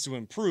what needs to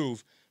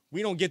improve.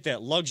 We don't get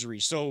that luxury.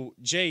 So,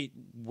 Jay,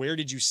 where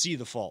did you see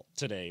the fault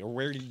today, or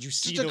where did you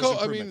see those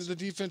improvements? I mean, the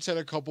defense had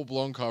a couple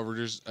blown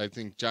coverages. I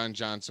think John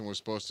Johnson was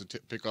supposed to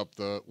pick up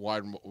the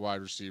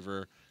wide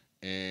receiver,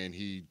 and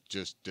he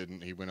just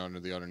didn't. He went under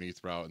the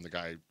underneath route, and the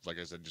guy, like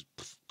I said, just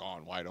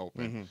gone wide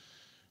open. Mm-hmm.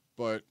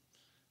 But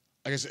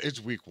like I said,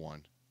 it's week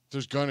 1.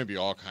 There's going to be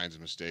all kinds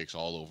of mistakes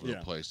all over the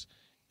place.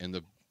 And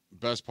the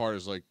best part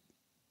is, like,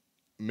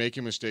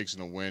 making mistakes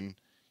in a win,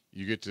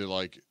 you get to,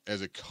 like,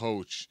 as a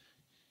coach,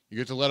 you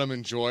get to let them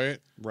enjoy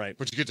it, right?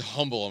 But you get to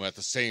humble them at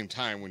the same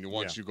time when you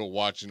go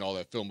watching all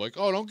that film. Like,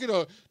 oh, don't get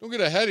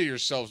ahead of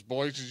yourselves,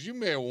 boys, because you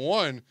may have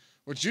won,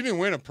 but you didn't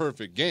win a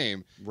perfect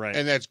game, right?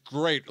 And that's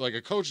great. Like,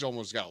 a coach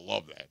almost got to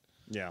love that.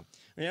 Yeah,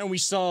 and we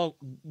saw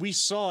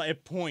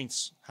at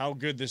points how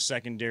good this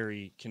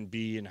secondary can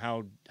be and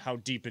how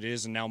deep it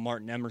is. And now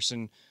Martin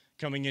Emerson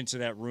coming into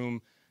that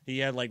room. He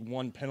had like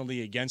 1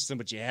 penalty against him,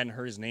 but you hadn't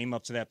heard his name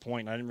up to that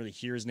point. And I didn't really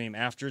hear his name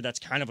after. That's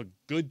kind of a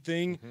good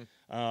thing.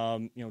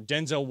 Mm-hmm. You know,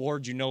 Denzel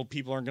Ward,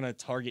 people aren't going to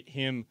target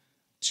him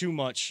too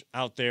much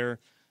out there.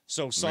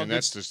 So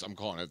that's just, I'm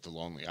calling it the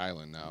Lonely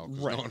Island now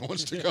because right. No one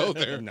wants to go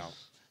there.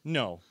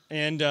 No.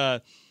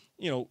 And,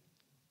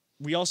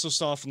 we also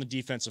saw from the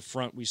defensive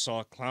front, we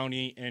saw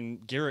Clowney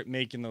and Garrett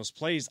making those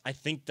plays. I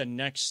think the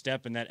next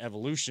step in that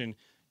evolution,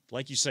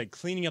 like you said,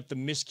 cleaning up the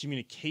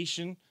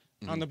miscommunication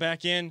on the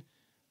back end,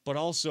 but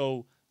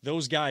also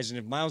those guys. And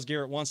if Myles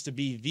Garrett wants to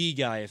be the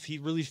guy, if he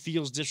really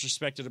feels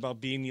disrespected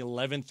about being the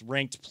 11th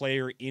ranked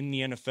player in the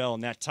NFL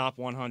in that top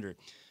 100,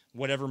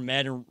 whatever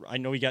Madden, I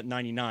know he got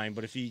 99,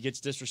 but if he gets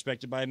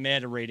disrespected by a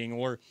Madden rating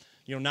or,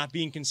 not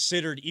being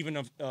considered even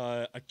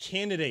a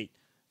candidate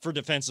for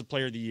Defensive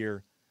Player of the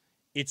Year,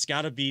 it's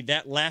got to be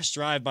that last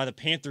drive by the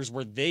Panthers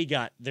where they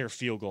got their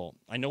field goal.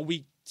 I know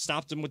we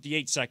stopped them with the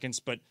 8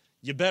 seconds, but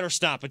you better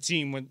stop a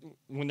team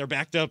when they're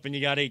backed up and you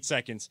got 8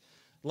 seconds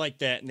like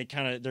that,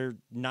 and they're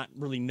not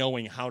really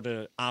knowing how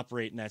to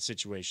operate in that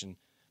situation.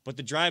 But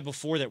the drive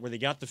before that where they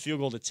got the field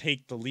goal to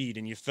take the lead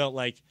and you felt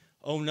like,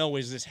 oh no,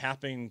 is this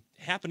happening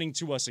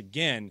to us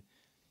again?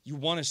 You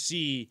want to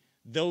see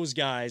those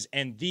guys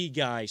and the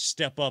guy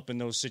step up in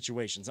those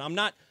situations. I'm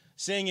not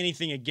saying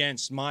anything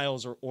against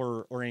Myles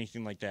or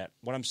anything like that.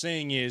 What I'm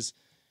saying is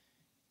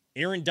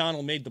Aaron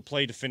Donald made the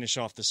play to finish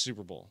off the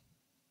Super Bowl.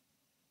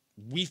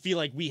 We feel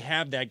like we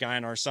have that guy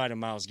on our side of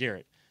Myles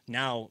Garrett.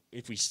 Now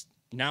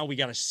we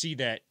got to see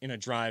that in a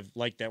drive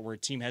like that where a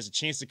team has a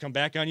chance to come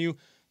back on you,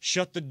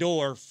 shut the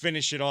door,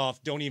 finish it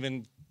off, don't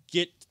even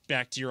get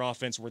back to your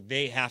offense where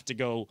they have to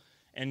go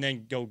and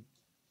then go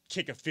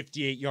kick a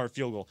 58-yard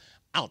field goal.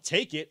 I'll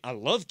take it. I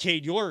love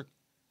Cade York,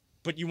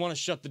 but you want to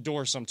shut the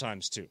door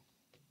sometimes too.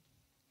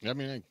 I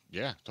mean,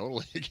 yeah,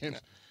 totally. Again,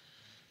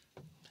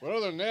 but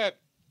other than that,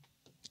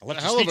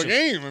 a hell of a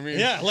game. I mean,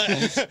 yeah.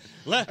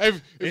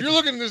 if you're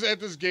looking at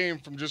this game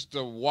from just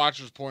the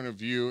watcher's point of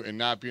view and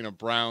not being a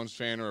Browns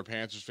fan or a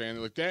Panthers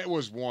fan, like that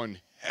was one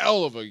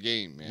hell of a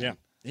game, man.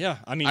 Yeah.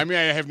 I mean,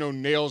 I have no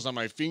nails on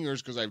my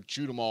fingers because I've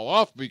chewed them all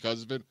off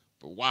because of it.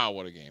 But wow,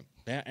 what a game!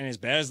 Yeah, and as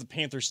bad as the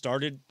Panthers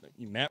started,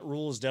 Matt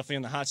Rule is definitely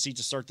on the hot seat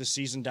to start this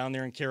season down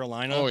there in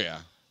Carolina. Oh yeah.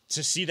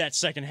 To see that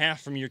second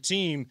half from your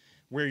team,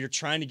 where you're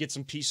trying to get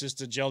some pieces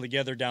to gel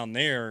together down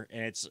there,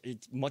 and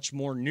it's much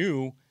more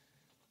new.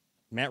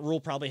 Matt Rule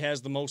probably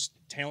has the most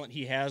talent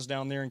he has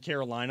down there in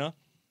Carolina.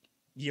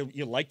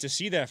 You like to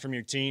see that from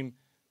your team,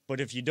 but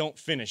if you don't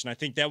finish, and I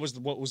think that was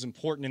what was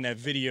important in that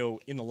video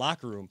in the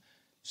locker room,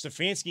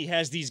 Stefanski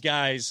has these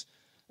guys,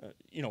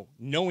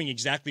 knowing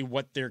exactly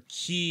what their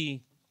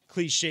key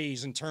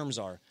cliches and terms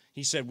are.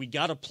 He said, we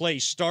got to play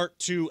start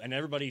to, and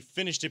everybody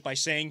finished it by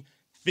saying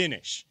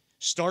finish.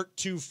 Start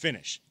to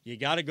finish. You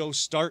got to go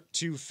start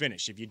to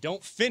finish. If you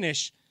don't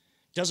finish,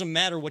 doesn't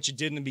matter what you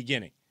did in the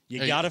beginning.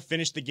 You got to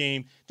finish the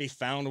game. They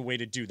found a way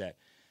to do that.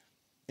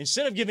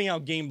 Instead of giving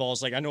out game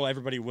balls, like I know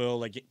everybody will,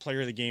 like player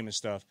of the game and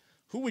stuff,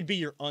 who would be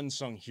your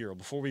unsung hero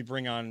before we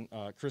bring on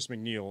Chris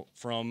McNeil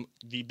from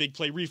the Big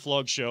Play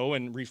Reflog Show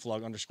and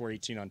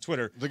reflog_18 on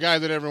Twitter? The guy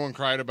that everyone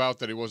cried about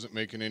that he wasn't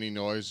making any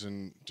noise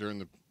during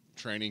the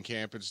training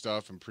camp and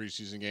stuff and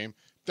preseason game,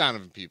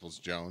 Donovan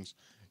Peoples-Jones.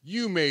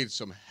 You made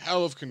some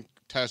hell of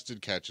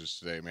contested catches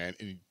today, man,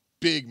 in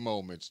big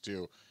moments,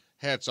 too.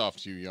 Hats off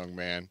to you, young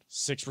man.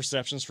 6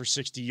 receptions for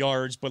 60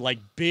 yards, but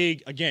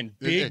big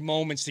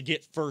moments to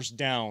get first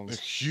downs.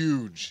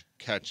 Huge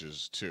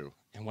catches too.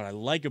 And what I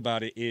like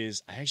about it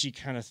is I actually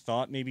kind of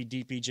thought maybe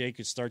DPJ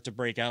could start to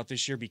break out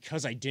this year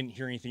because I didn't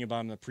hear anything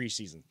about him in the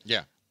preseason.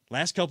 Yeah.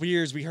 Last couple of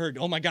years, we heard,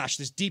 oh my gosh,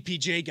 this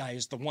DPJ guy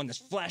is the one that's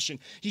flashing.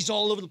 He's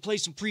all over the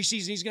place in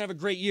preseason. He's going to have a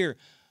great year.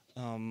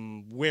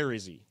 Where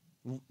is he?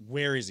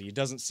 Where is he? It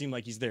doesn't seem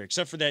like he's there,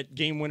 except for that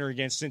game winner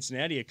against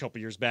Cincinnati a couple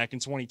years back in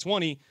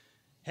 2020.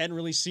 Hadn't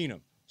really seen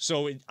him.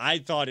 So I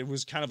thought it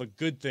was kind of a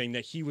good thing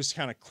that he was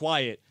kind of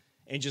quiet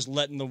and just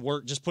letting the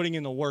work, just putting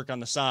in the work on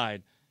the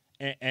side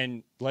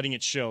and letting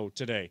it show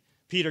today.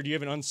 Peter, do you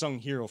have an unsung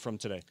hero from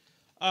today?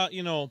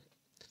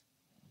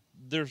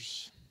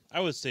 There's, I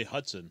would say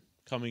Hudson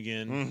coming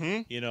in.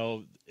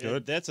 Mm-hmm.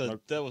 Good.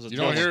 That was a You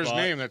tough don't hear his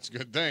spot. name, that's a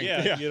good thing.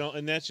 Yeah,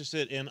 and that's just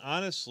it. And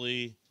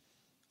honestly,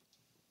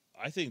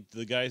 I think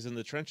the guys in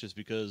the trenches,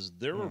 because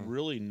there were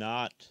really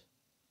not.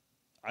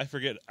 I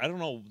don't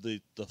know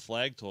the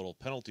flag total,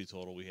 penalty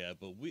total we had,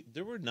 but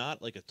there were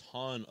not like a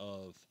ton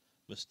of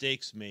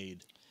mistakes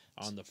made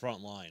on the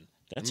front line.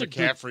 And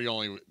McCaffrey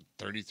only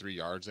 33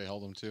 yards they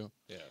held him to.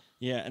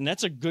 Yeah, and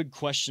that's a good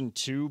question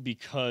too,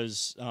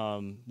 because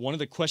one of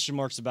the question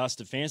marks about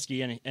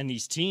Stefanski and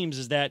these teams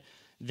is that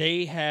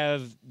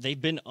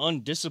they've been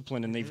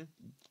undisciplined and they've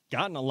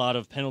gotten a lot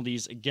of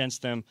penalties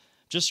against them.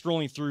 Just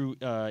scrolling through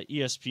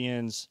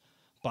ESPN's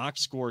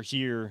box score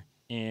here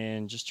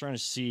and just trying to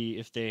see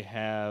if they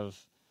have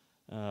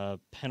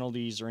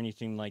penalties or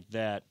anything like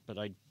that, but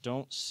I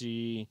don't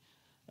see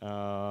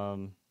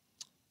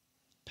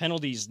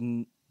penalties.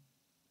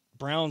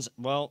 Browns,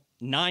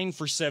 9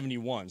 for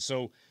 71.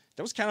 So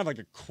that was kind of like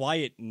a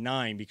quiet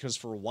 9 because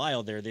for a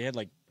while there they had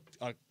like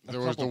a There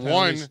couple was the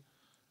penalties. one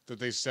that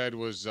they said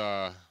was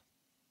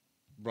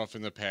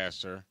roughing the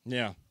passer,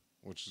 Yeah,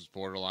 which is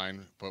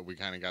borderline, but we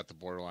kind of got the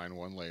borderline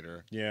one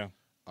later. yeah.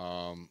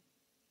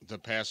 The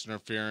pass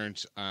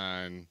interference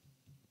on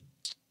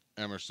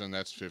Emerson,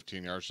 that's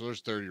 15 yards. So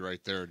there's 30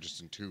 right there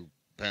just in 2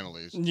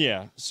 penalties.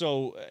 Yeah,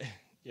 so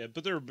Yeah,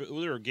 but there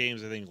were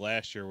games I think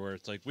last year where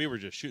it's like we were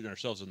just shooting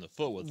ourselves in the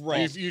foot with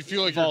Right. You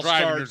feel like you're false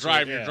driving,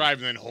 starts, you're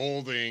driving, then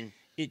holding,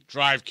 It-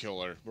 drive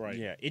killer. right.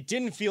 yeah, it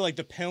didn't feel like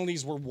the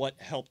penalties were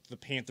what helped the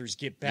Panthers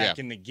get back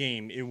Yeah. in the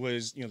game. It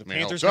was, the I mean,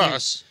 Panthers it helped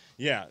us.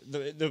 Yeah,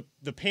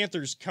 the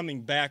Panthers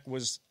coming back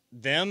was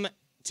them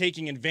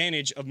taking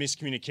advantage of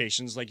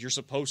miscommunications like you're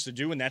supposed to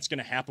do, and that's going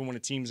to happen when a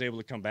team's able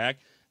to come back.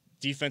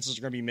 Defenses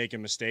are going to be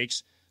making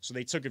mistakes, so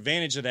they took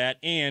advantage of that,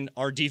 and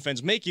our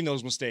defense making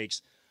those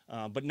mistakes,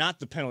 but not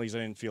the penalties. I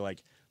didn't feel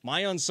like. My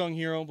unsung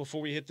hero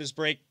before we hit this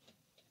break,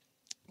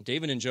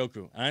 David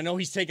Njoku. I know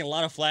he's taking a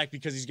lot of flack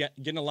because he's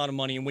getting a lot of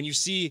money, and when you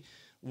see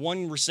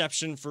one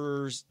reception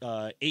for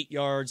 8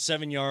 yards,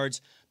 7 yards,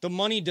 the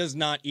money does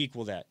not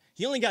equal that.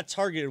 He only got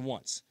targeted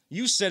once.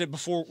 You said it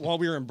before while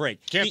we were in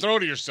break. Can't throw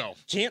to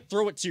yourself. Can't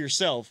throw it to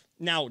yourself.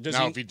 Now,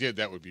 If he did,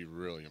 that would be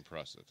really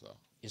impressive, though.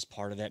 is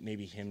part of that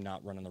maybe him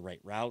not running the right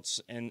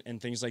routes and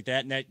things like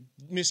that? And that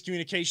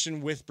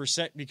miscommunication with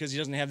Brissett because he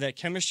doesn't have that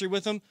chemistry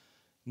with him?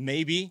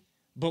 Maybe.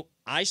 But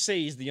I say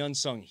he's the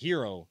unsung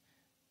hero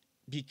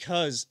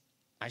because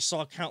I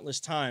saw countless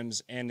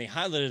times, and they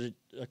highlighted it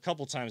a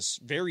couple times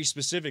very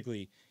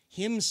specifically,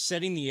 him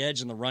setting the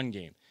edge in the run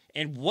game.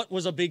 And what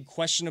was a big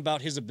question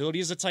about his ability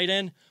as a tight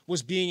end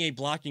was being a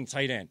blocking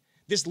tight end.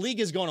 This league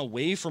has gone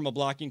away from a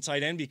blocking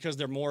tight end because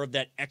they're more of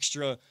that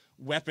extra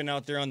weapon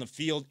out there on the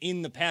field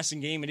in the passing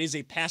game. It is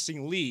a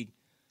passing league,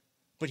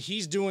 but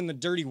he's doing the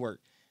dirty work.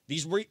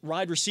 These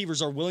wide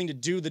receivers are willing to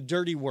do the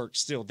dirty work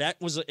still.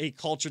 That was a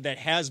culture that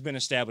has been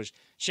established.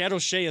 Chad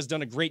O'Shea has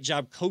done a great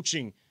job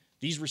coaching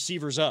these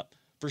receivers up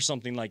for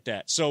something like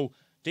that. So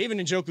David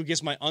Njoku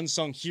gets my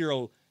unsung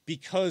hero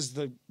because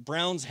the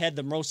Browns had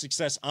the most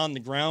success on the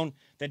ground.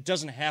 That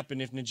doesn't happen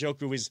if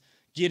Njoku is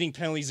getting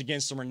penalties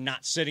against them or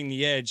not setting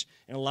the edge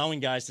and allowing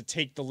guys to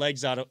take the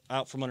legs out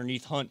from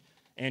underneath Hunt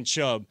and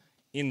Chubb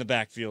in the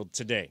backfield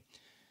today.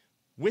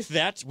 With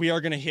that, we are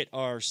going to hit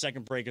our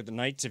second break of the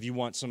night. If you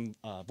want some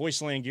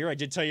VoiceLand gear, I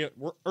did tell you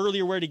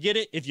earlier where to get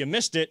it. If you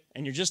missed it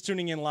and you're just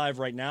tuning in live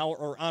right now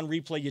or on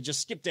replay, you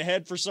just skipped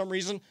ahead for some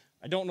reason.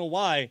 I don't know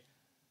why.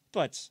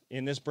 But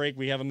in this break,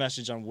 we have a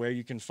message on where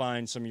you can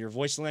find some of your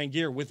VoiceLand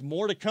gear with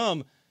more to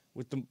come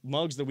with the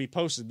mugs that we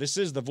posted. This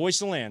is the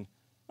Voice of Land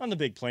on the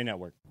Big Play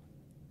Network.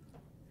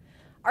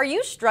 Are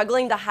you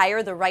struggling to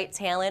hire the right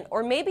talent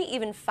or maybe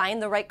even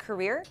find the right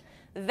career?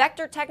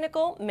 Vector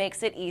Technical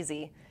makes it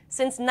easy.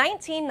 Since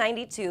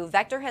 1992,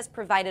 Vector has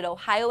provided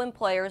Ohio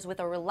employers with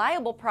a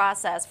reliable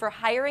process for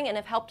hiring and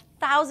have helped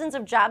thousands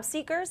of job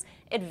seekers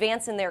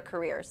advance in their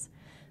careers.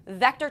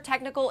 Vector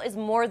Technical is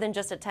more than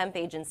just a temp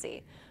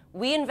agency.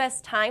 We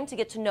invest time to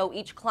get to know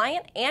each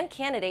client and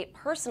candidate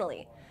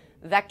personally.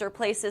 Vector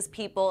places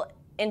people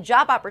in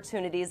job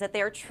opportunities that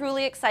they are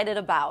truly excited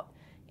about.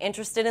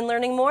 Interested in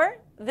learning more?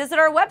 Visit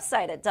our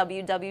website at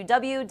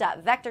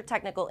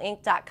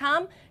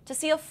www.vectortechnicalinc.com to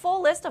see a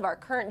full list of our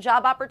current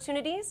job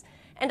opportunities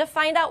and to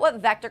find out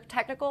what Vector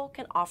Technical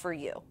can offer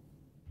you.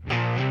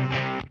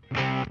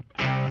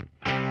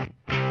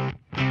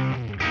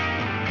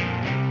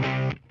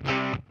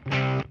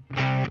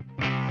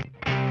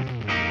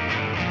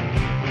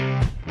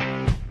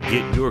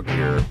 Get your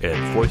gear at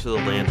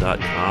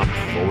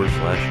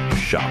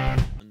voiceoftheland.com/shop.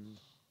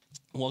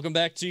 Welcome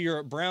back to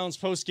your Browns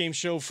postgame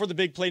show for the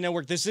Big Play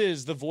Network. This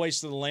is the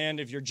Voice of the Land.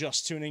 If you're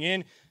just tuning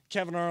in,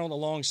 Kevin Arnold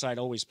alongside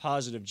Always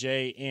Positive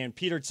Jay and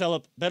Peter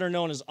Tellep, better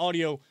known as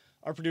Audio,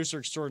 our producer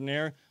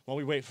extraordinaire, while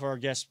we wait for our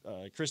guest,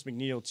 Chris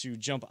McNeil, to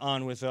jump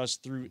on with us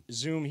through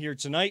Zoom here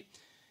tonight.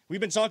 We've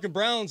been talking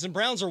Browns, and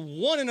Browns are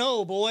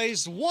 1-0,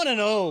 boys.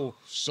 1-0.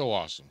 So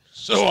awesome.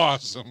 So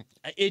awesome.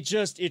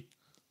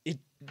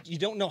 You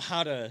don't know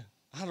how to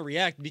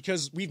react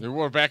because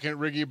we're back at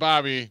Riggy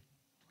Bobby.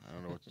 I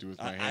don't know what to do with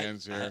my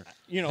hands here.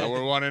 So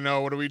we want to know,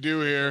 what do we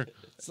do here?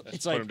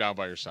 It's like, put him down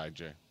by your side,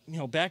 Jay.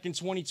 Back in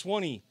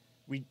 2020,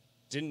 we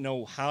didn't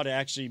know how to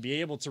actually be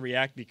able to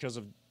react because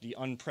of the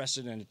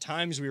unprecedented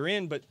times we were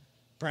in, but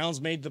Browns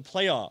made the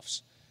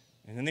playoffs.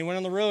 And then they went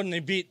on the road and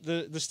they beat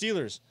the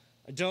Steelers.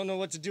 I don't know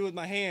what to do with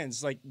my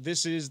hands. Like,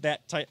 this is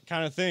that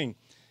kind of thing.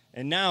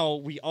 And now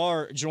we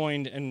are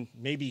joined, and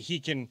maybe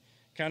he can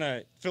kind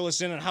of fill us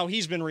in on how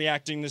he's been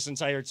reacting this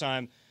entire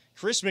time.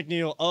 Chris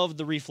McNeil of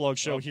the Reflog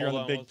Show here on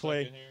the Big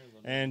Play.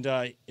 And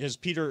as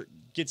Peter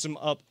gets him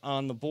up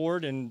on the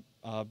board and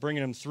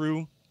bringing him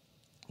through,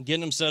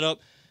 getting him set up.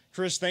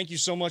 Chris, thank you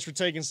so much for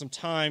taking some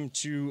time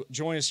to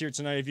join us here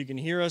tonight. If you can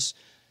hear us,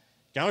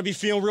 got to be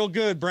feeling real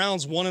good.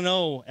 Browns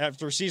 1-0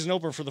 after a season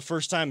opener for the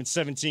first time in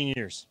 17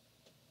 years.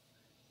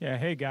 Yeah,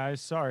 hey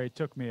guys, sorry it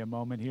took me a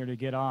moment here to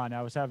get on.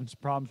 I was having some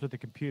problems with the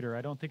computer.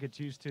 I don't think it's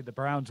used to the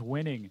Browns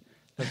winning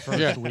the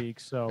first week,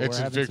 so we're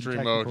having some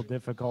technical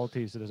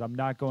difficulties. I'm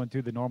not going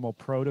through the normal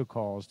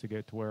protocols to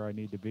get to where I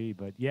need to be.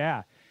 But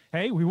yeah,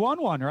 hey, we won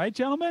one, right,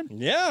 gentlemen?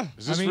 Yeah.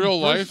 Is this real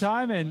life? First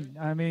time,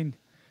 and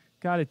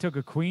God, it took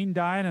a queen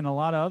dying and a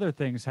lot of other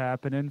things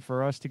happening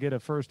for us to get a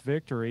first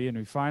victory, and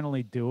we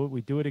finally do it. We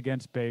do it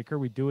against Baker.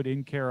 We do it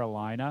in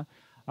Carolina.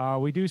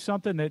 We do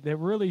something that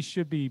really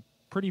should be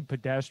pretty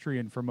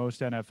pedestrian for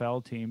most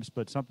NFL teams,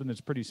 but something that's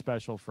pretty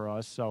special for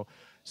us. So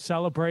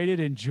celebrate it,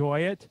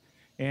 enjoy it,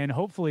 and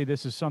hopefully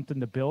this is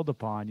something to build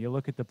upon. You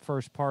look at the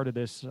first part of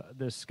this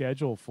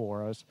schedule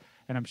for us,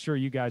 and I'm sure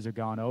you guys have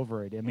gone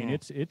over it. I mean,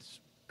 it's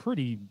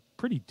pretty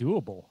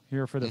doable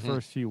here for the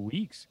first few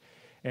weeks.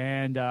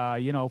 And,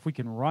 if we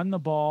can run the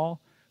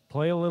ball,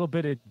 play a little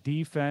bit of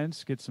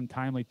defense, get some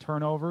timely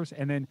turnovers,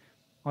 and then,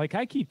 like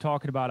I keep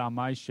talking about on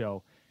my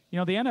show, the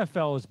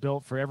NFL is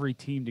built for every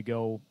team to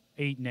go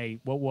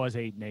 8-8. What was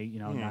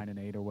 8-8?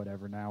 9-8 or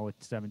whatever. Now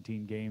it's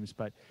 17 games,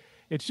 but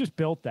it's just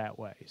built that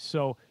way.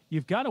 So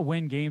you've got to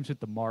win games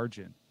at the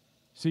margin.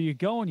 So you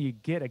go and you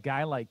get a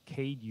guy like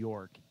Cade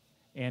York,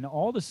 and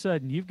all of a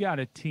sudden you've got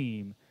a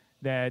team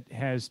that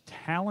has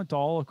talent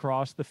all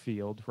across the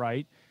field,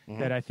 right?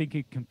 That I think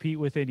could compete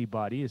with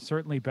anybody. Is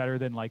certainly better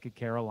than like a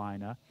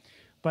Carolina.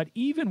 But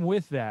even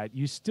with that,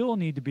 you still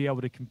need to be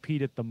able to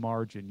compete at the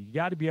margin. You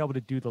got to be able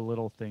to do the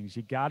little things.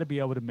 You got to be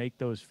able to make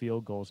those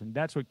field goals. And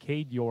that's what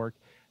Cade York,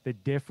 the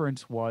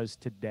difference was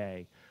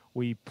today.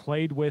 We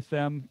played with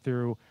them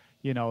through,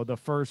 the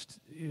first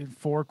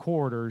 4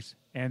 quarters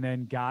and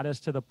then got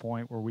us to the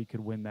point where we could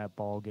win that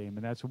ball game.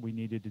 And that's what we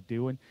needed to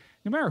do. And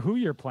no matter who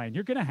you're playing,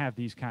 you're going to have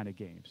these kind of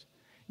games.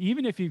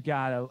 Even if you've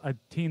got a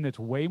team that's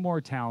way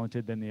more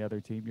talented than the other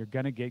team, you're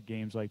going to get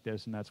games like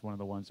this. And that's one of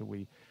the ones that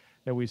we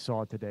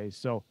saw today.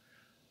 So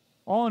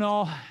all in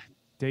all,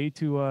 day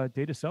to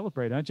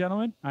celebrate, huh,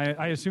 gentlemen?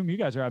 I assume you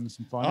guys are having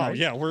some fun. Oh, right?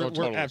 yeah, we're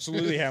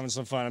absolutely having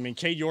some fun. I mean,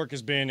 Cade York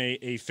has been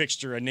a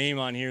fixture, a name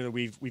on here that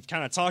we've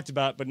kind of talked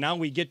about, but now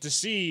we get to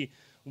see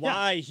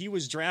why he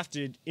was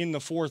drafted in the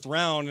 4th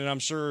round. And I'm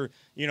sure,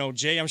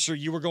 Jay, I'm sure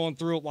you were going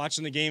through it,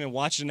 watching the game and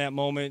watching that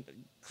moment.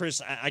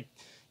 Chris, I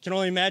can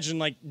only imagine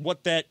like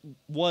what that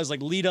was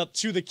like lead up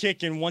to the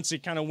kick, and once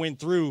it kind of went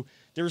through.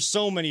 There's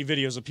so many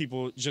videos of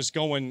people just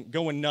going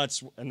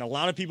nuts, and a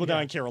lot of people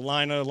down in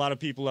Carolina, a lot of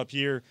people up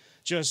here.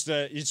 Just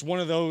it's one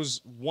of those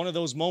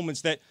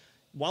moments that,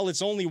 while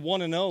it's only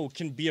 1-0,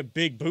 can be a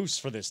big boost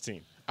for this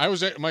team. I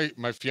was my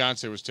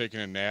fiance was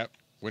taking a nap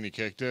when he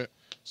kicked it,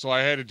 so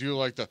I had to do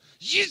like the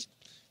yes,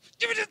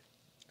 to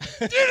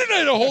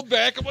hold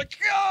back. I'm like,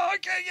 oh,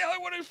 okay, yeah, I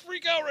want to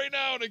freak out right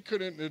now, and I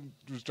couldn't. It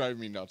was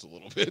driving me nuts a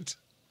little bit.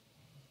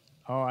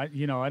 Oh, I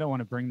don't want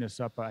to bring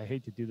this up. I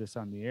hate to do this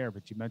on the air,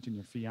 but you mentioned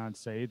your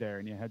fiance there,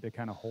 and you had to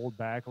kind of hold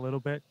back a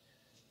little bit.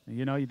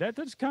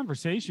 That's a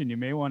conversation you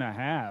may want to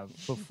have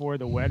before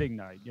the wedding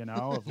night,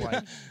 of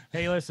like,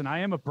 hey, listen, I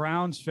am a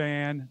Browns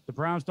fan. The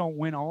Browns don't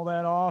win all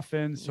that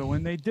often, so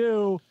when they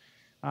do,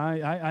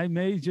 I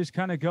may just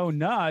kind of go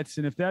nuts.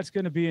 And if that's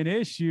going to be an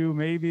issue,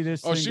 maybe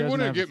this thing she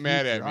wouldn't get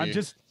mad at me. I'm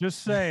just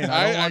saying.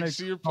 I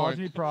see your point. Cause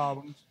me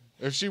problems.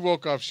 If she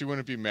woke up, she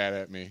wouldn't be mad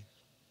at me.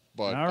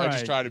 But I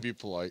just try to be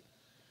polite.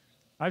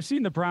 I've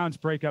seen the Browns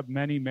break up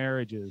many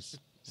marriages,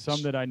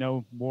 some that I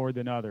know more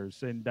than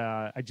others, and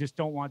I just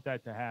don't want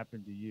that to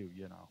happen to you.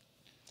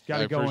 Got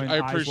to go in. I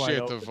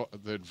appreciate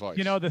the advice.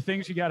 The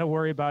things you got to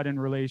worry about in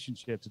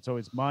relationships. It's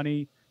always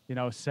money,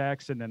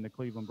 sex, and then the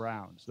Cleveland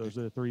Browns. Those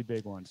are the 3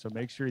 big ones. So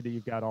make sure that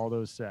you've got all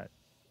those set.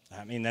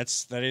 I mean, that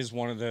is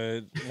one of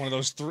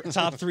those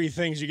top three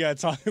things you got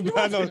to talk He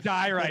about. wants to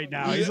die right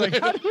now. He's like,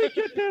 how do we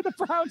get there? The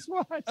Browns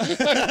won.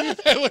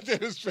 I looked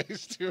at his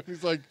face too, and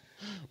he's like,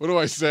 "What do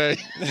I say?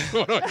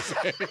 What do I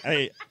say?"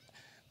 Hey,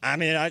 I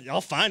mean,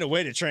 I'll find a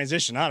way to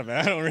transition out of it.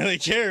 I don't really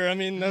care. I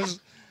mean,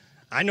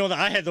 I know that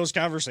I had those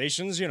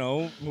conversations,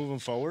 moving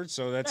forward.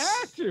 So that's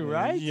Have to,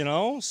 right?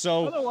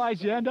 So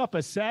Otherwise, you end up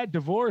a sad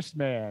divorced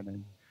man.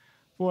 And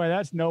boy,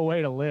 that's no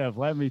way to live,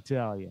 let me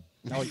tell you.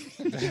 No,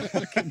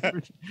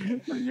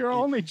 your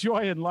only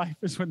joy in life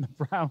is when the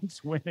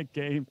Browns win a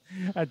game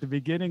at the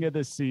beginning of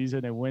the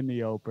season and win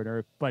the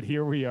opener. But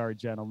here we are,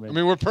 gentlemen. I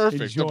mean, we're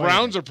perfect. Enjoying The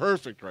Browns it. are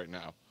perfect right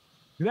now.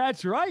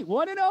 That's right.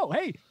 1-0.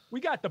 Hey, we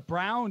got the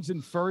Browns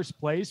in first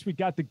place. We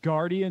got the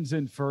Guardians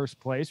in first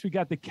place. We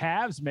got the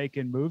Cavs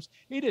making moves.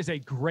 It is a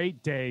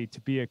great day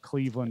to be a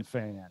Cleveland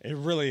fan. it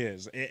really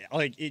is.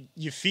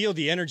 You feel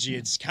the energy.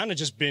 It's kind of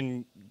just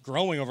been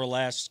growing over the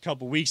last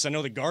couple weeks. I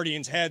know the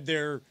Guardians had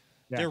their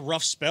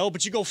rough spell,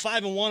 but you go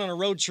 5-1 on a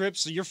road trip,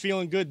 so you're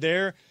feeling good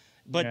there.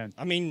 But Man.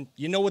 I mean,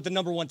 you know what the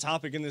number one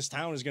topic in this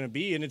town is going to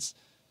be, and it's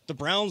the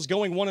Browns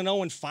going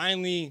 1-0 and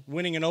finally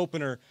winning an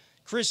opener.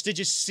 Chris,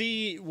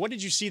 what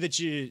did you see that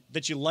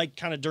you liked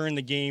kind of during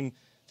the game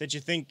that you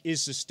think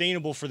is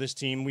sustainable for this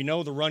team? We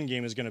know the run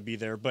game is going to be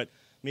there, but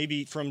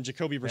maybe from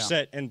Jacoby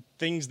Brissett and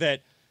things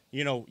that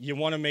you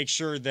want to make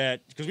sure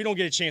that, because we don't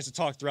get a chance to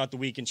talk throughout the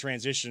week and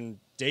transition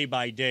day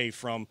by day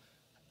from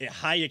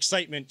high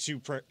excitement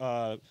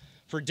to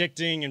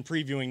predicting and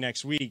previewing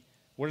next week.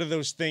 What are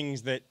those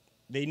things that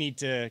they need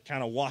to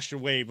kind of wash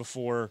away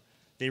before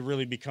they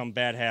really become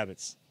bad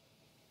habits?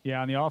 Yeah,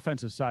 on the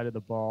offensive side of the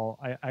ball,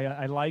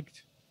 I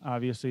liked,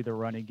 obviously, the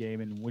running game,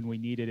 and when we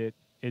needed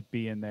it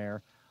being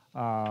there.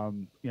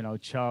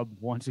 Chubb,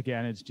 once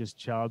again, it's just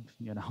Chubb,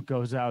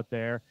 goes out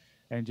there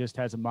and just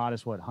has a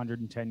modest,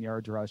 110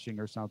 yards rushing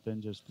or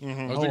something. Just I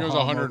think it was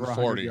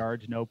 140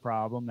 yards, no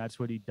problem. That's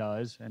what he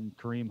does. And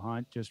Kareem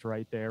Hunt just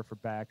right there for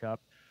backup.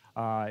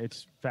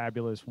 It's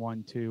fabulous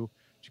 1-2.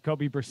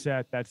 Jacoby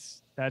Brissett,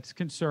 that's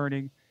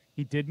concerning.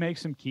 He did make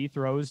some key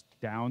throws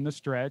down the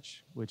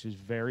stretch, which is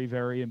very,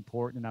 very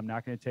important. And I'm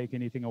not going to take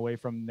anything away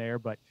from him there,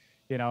 but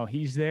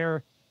he's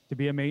there to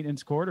be a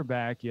maintenance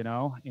quarterback,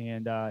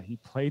 and he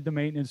played the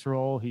maintenance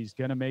role. He's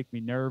going to make me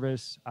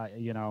nervous.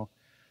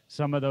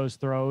 Some of those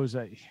throws,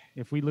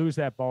 if we lose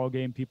that ball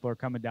game, people are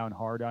coming down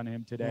hard on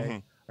him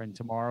today and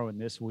tomorrow and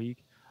this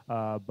week.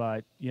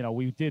 But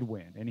we did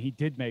win, and he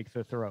did make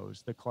the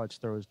clutch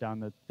throws down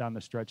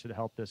the stretch that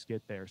helped us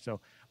get there. So,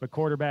 but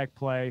quarterback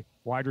play,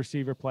 wide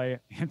receiver play,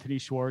 Anthony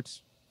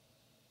Schwartz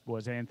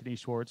was Anthony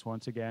Schwartz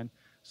once again.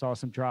 Saw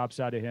some drops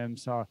out of him.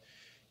 Saw,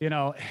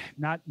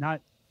 not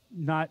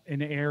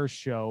an air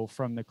show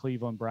from the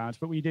Cleveland Browns,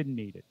 but we didn't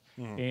need it.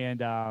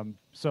 And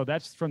so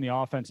that's from the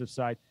offensive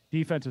side.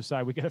 Defensive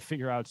side, we got to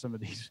figure out some of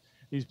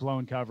these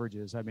blown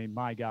coverages. I mean,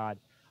 my God.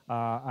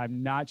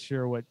 I'm not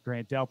sure what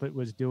Grant Delpit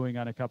was doing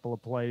on a couple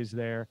of plays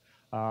there.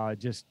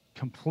 Just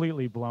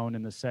completely blown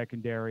in the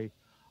secondary.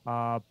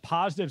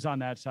 Positives on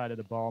that side of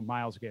the ball,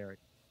 Myles Garrett.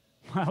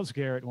 Myles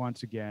Garrett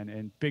once again,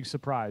 and big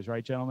surprise,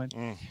 right,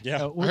 gentlemen?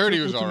 Yeah. I heard he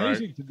was all right.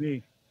 Amazing to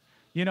me.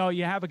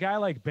 You have a guy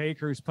like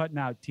Baker who's putting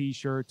out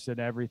T-shirts and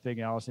everything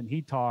else, and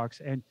he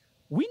talks, and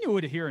we knew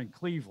it here in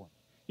Cleveland.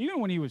 Even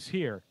when he was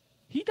here,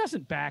 he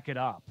doesn't back it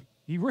up.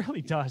 He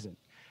really doesn't.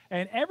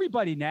 And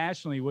everybody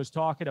nationally was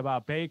talking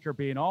about Baker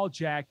being all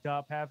jacked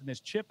up, having this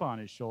chip on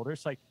his shoulder.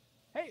 It's like,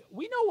 hey,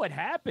 we know what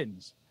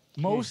happens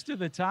most of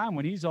the time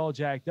when he's all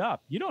jacked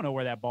up. You don't know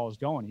where that ball is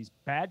going. He's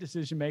bad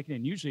decision-making,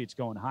 and usually it's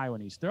going high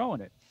when he's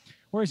throwing it.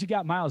 Whereas you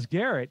got Myles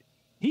Garrett,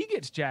 he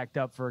gets jacked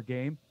up for a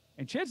game,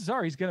 and chances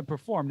are he's going to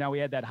perform. Now, we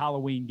had that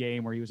Halloween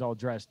game where he was all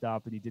dressed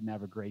up and he didn't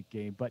have a great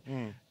game, but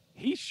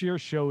he sure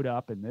showed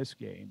up in this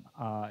game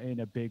in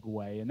a big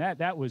way, and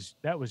that was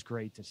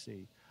great to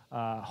see.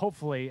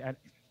 Hopefully,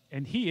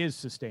 and he is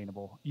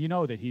sustainable. You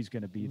know that he's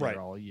going to be there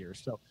all year,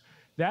 so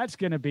that's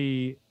going to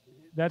be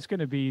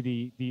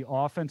the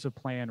offensive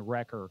plan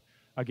wrecker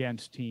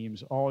against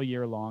teams all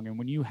year long. And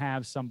when you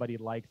have somebody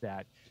like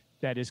that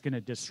is going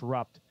to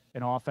disrupt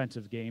an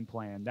offensive game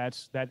plan,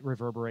 that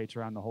reverberates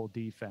around the whole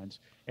defense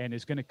and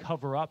is going to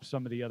cover up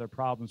some of the other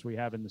problems we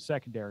have in the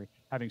secondary.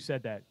 Having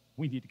said that,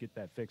 we need to get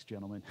that fixed,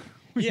 gentlemen.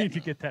 We need to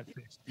get that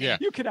fixed. Yeah.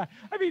 You cannot.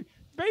 I mean,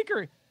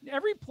 Baker,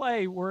 every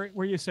play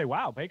where you say,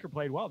 wow, Baker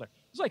played well there,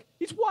 it's like,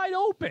 he's wide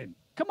open.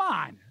 Come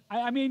on.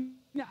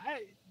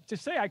 To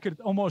say I could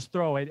almost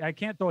throw it, I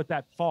can't throw it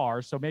that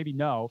far, so maybe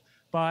no.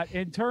 But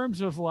in terms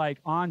of like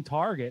on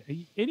target,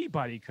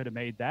 anybody could have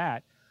made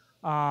that.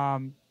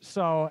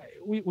 So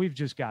we've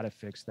just got to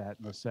fix that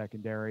in the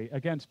secondary.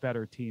 Against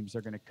better teams,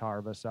 they're going to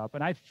carve us up.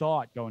 And I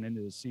thought going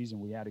into the season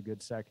we had a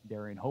good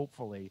secondary, and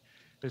hopefully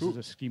this is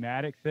a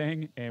schematic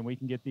thing, and we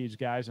can get these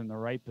guys in the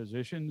right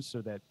positions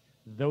so that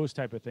those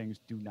type of things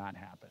do not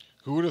happen.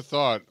 Who would have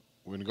thought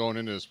when going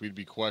into this we'd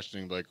be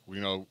questioning, like, we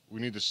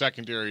need the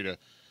secondary to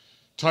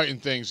tighten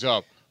things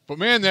up. But,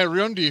 man, that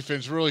run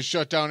defense really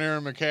shut down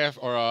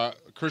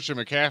Christian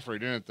McCaffrey,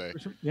 didn't they?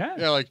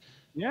 Yeah.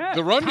 Yeah,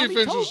 the run Tommy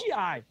defense was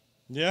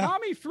 – Yeah.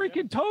 Tommy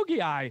freaking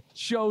Togiai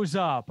shows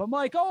up. I'm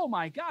like, oh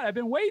my God, I've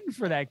been waiting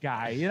for that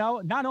guy. You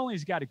know, not only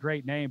has he got a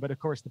great name, but of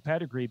course the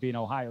pedigree being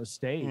Ohio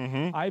State.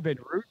 I've been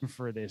rooting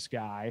for this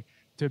guy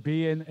to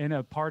be in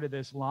a part of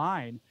this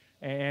line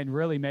and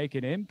really make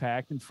an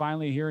impact. And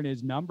finally hearing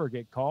his number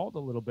get called a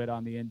little bit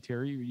on the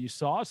interior, you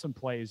saw some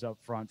plays up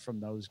front from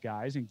those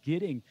guys and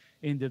getting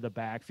into the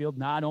backfield,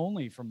 not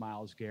only from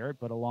Myles Garrett,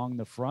 but along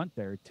the front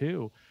there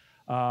too.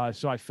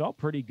 So I felt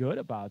pretty good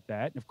about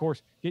that. And of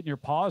course, getting your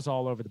paws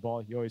all over the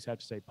ball, you always have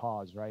to say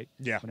paws, right?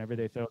 Yeah. Whenever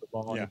they throw the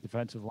ball on the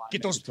defensive line,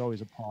 it's always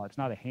a paw. It's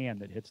not a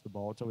hand that hits the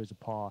ball. It's always a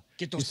paw.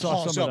 Get those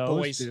paws up,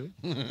 boys.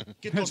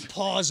 Get those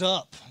paws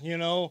up, you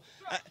know.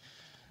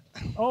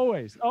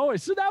 Always.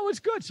 So that was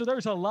good. So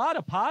there's a lot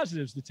of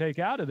positives to take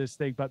out of this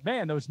thing. But,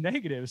 man, those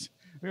negatives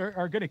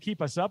are going to keep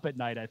us up at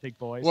night, I think,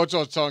 boys. Well, that's what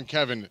I was telling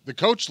Kevin. The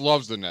coach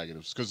loves the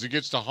negatives because he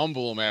gets to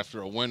humble them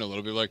after a win a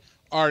little bit. Like,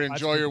 all right,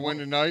 enjoy your win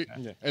tonight.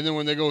 Yeah. And then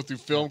when they go through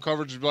film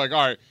coverage, it'll be like,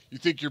 all right, you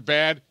think you're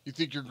bad? You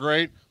think you're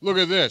great? Look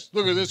at this.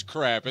 Look at this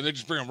crap. And they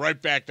just bring them right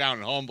back down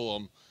and humble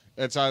them.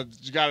 That's how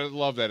you got to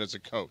love that as a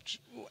coach.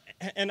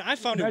 And I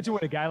found Imagine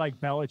what a guy like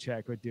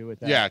Belichick would do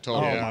with that. Yeah,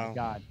 totally. Oh, my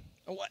God.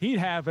 He'd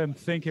have him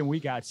thinking we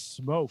got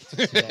smoked.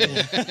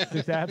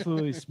 Just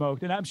absolutely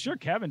smoked. And I'm sure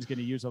Kevin's going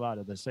to use a lot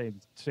of the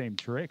same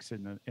tricks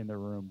in the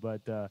room.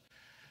 But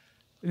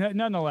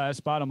nonetheless,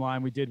 bottom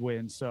line, we did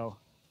win. So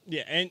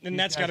yeah, and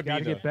that's got to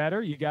get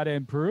better. You got to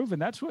improve,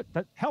 and that's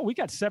hell. We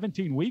got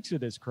 17 weeks of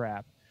this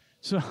crap,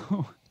 so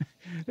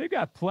they've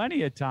got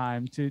plenty of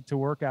time to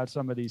work out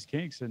some of these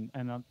kinks and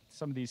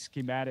some of these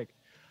schematic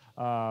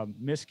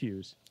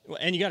miscues. Well,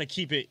 and you got to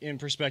keep it in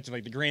perspective.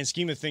 Like the grand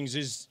scheme of things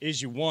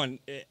is you won.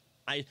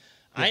 I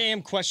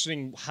am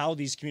questioning how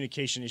these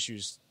communication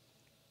issues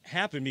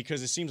happen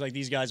because it seems like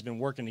these guys have been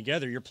working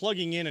together. You're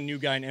plugging in a new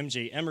guy in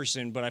MJ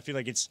Emerson, but I feel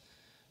like it's,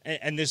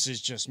 and this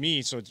is just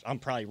me, so I'm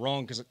probably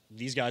wrong because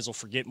these guys will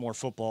forget more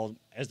football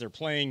as they're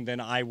playing than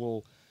I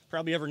will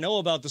probably ever know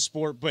about the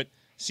sport. But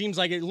seems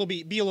like it will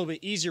be a little bit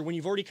easier when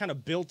you've already kind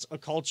of built a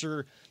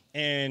culture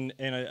and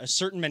a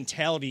certain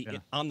mentality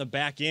on the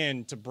back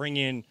end to bring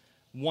in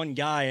one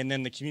guy, and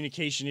then the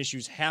communication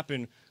issues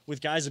happen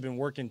with guys that have been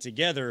working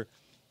together.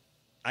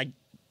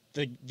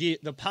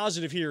 The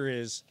positive here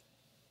is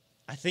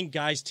I think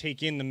guys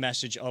take in the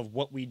message of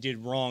what we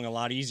did wrong a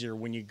lot easier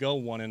when you go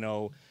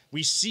 1-0.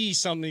 We see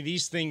some of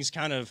these things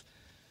kind of,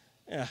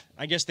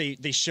 I guess they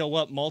show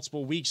up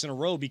multiple weeks in a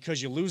row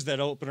because you lose that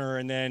opener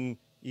and then,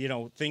 you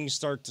know, things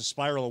start to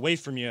spiral away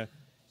from you.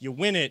 You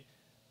win it,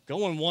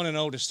 going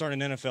 1-0 to start an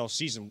NFL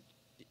season.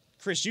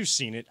 Chris, you've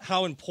seen it,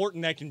 how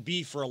important that can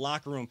be for a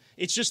locker room.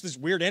 It's just this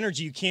weird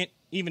energy you can't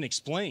even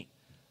explain.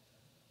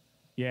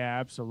 Yeah,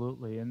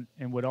 absolutely. And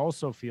what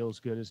also feels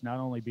good is not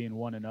only being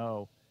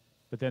 1-0,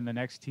 but then the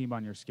next team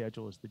on your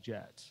schedule is the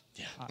Jets.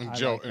 Yeah. And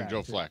Joe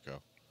Flacco.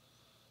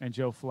 And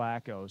Joe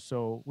Flacco.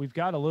 So we've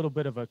got a little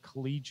bit of a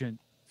collegiate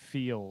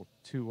feel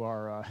to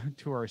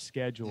our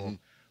schedule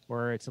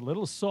where it's a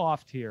little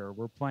soft here.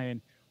 We're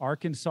playing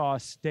Arkansas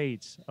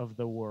States of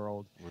the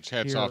world. Which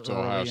hats off to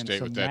Ohio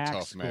State with that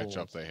tough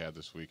matchup they had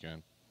this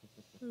weekend.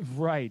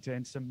 Right,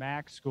 and some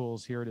MAC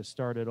schools here to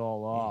start it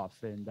all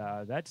off, and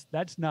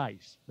that's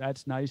nice.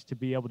 That's nice to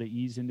be able to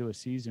ease into a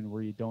season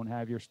where you don't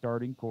have your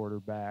starting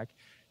quarterback.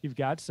 You've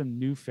got some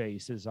new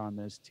faces on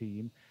this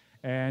team,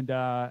 and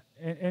a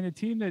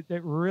team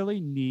that really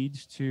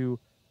needs to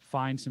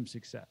find some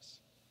success.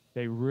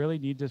 They really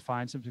need to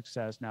find some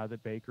success now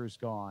that Baker's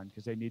gone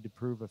because they need to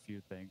prove a few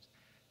things.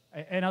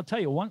 And I'll tell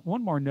you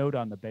one more note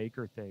on the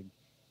Baker thing.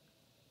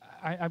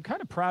 I'm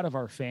kind of proud of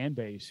our fan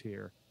base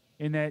here.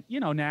 In that, you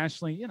know,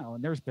 nationally, you know,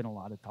 and there's been a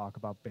lot of talk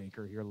about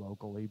Baker here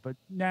locally, but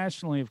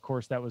nationally, of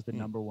course, that was the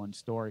number one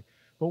story.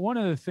 But one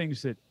of the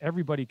things that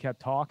everybody kept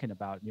talking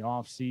about in the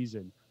off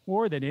season,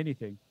 more than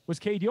anything, was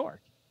Cade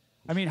York.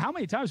 I mean, how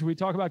many times did we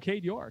talk about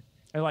Cade York?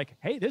 And like,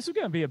 hey, this is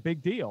going to be a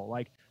big deal.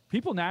 Like,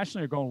 people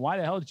nationally are going, why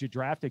the hell did you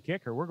draft a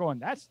kicker? We're going,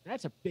 that's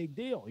a big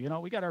deal. You know,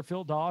 we got our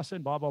Phil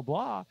Dawson, blah, blah,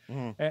 blah.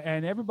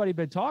 And everybody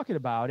been talking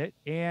about it.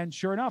 And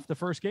sure enough, the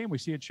first game we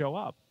see it show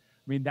up.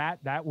 I mean,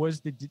 that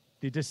was the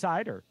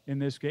decider in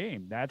this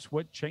game. That's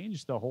what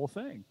changed the whole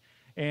thing.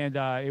 And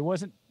it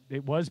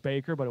was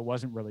Baker, but it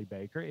wasn't really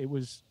Baker. It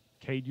was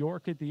Cade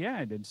York at the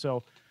end. And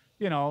so,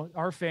 you know,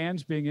 our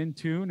fans being in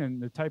tune and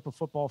the type of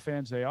football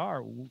fans they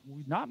are,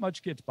 not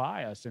much gets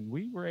by us. And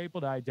we were able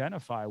to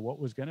identify what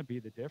was going to be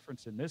the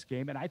difference in this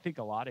game. And I think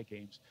a lot of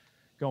games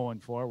going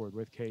forward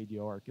with Cade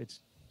York,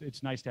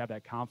 it's nice to have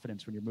that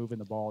confidence when you're moving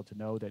the ball to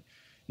know that,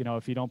 you know,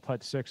 if you don't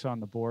put 6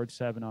 on the board,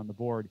 7 on the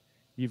board,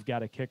 you've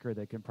got a kicker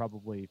that can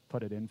probably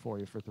put it in for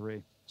you for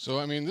 3. So,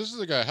 I mean, this is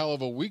like a hell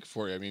of a week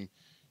for you. I mean,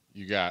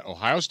 you got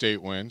Ohio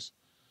State wins.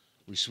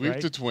 We sweep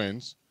the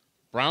Twins.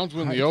 Browns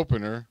win the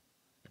opener.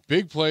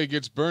 Big play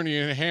gets Bernie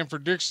and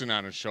Hanford Dixon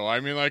on a show.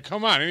 I mean, like,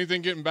 come on.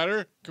 Anything getting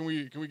better? Can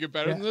we get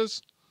better than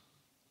this?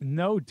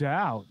 No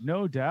doubt.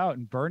 No doubt.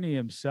 And Bernie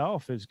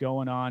himself is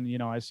going on. You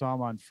know, I saw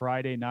him on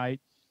Friday night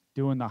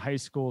doing the high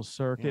school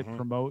circuit,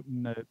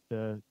 promoting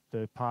the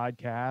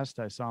podcast.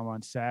 I saw him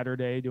on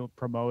Saturday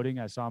promoting.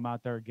 I saw him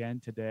out there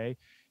again today.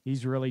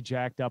 He's really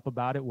jacked up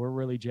about it. We're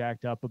really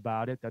jacked up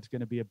about it. That's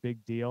going to be a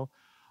big deal.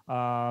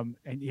 And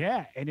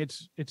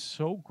it's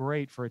so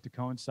great for it to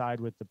coincide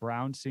with the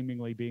Browns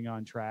seemingly being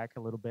on track a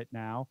little bit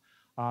now,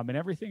 and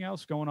everything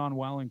else going on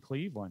well in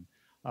Cleveland.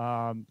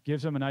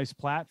 Gives him a nice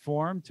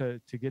platform to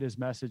get his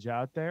message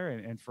out there,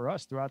 and for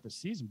us throughout the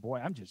season, boy,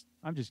 I'm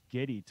just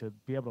giddy to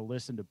be able to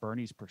listen to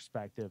Bernie's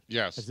perspective.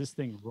 Yes. As this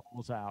thing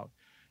rolls out.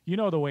 You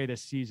know the way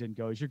this season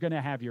goes. You're going to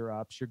have your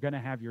ups. You're going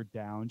to have your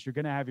downs. You're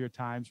going to have your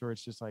times where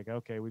it's just like,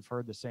 okay, we've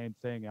heard the same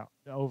thing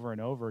over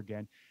and over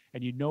again.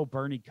 And you know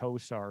Bernie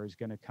Kosar is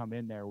going to come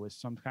in there with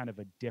some kind of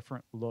a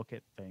different look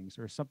at things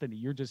or something that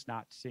you're just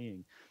not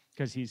seeing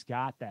because he's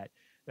got that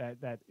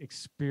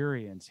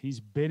experience. He's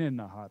been in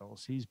the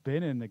huddles. He's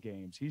been in the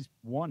games. He's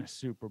won a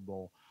Super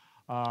Bowl.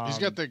 He's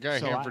got that guy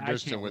Hanford I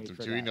Dixon can't with wait him,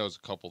 for too. He that. knows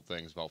a couple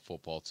things about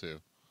football, too.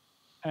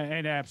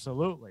 And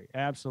absolutely.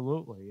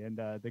 And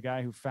the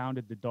guy who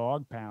founded the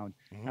Dog Pound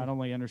not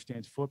only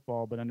understands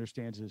football, but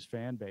understands his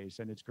fan base.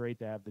 And it's great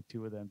to have the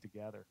two of them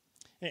together.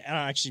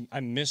 And I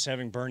miss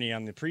having Bernie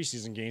on the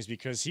preseason games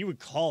because he would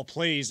call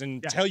plays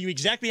and tell you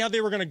exactly how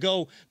they were going to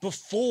go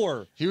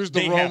before. He was the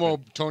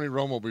Tony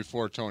Romo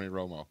before Tony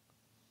Romo.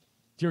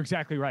 You're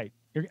exactly right.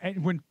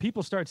 And when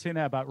people start saying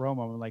that about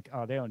Romo, I'm like,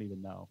 oh, they don't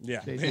even know.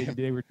 Yeah.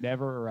 They were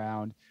never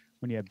around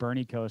when you had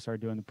Bernie Kosar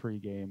doing the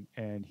pregame,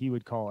 and he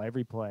would call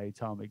every play,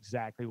 tell them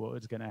exactly what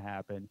was going to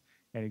happen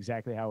and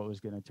exactly how it was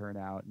going to turn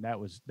out. And that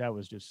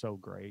was just so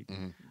great.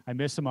 Mm-hmm. I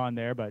miss him on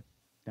there, but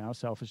now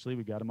selfishly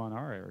we got him on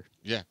our air.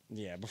 Yeah.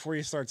 Yeah. Before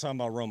you start talking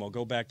about Romo,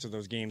 go back to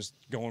those games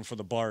going for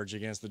the barge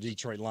against the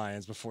Detroit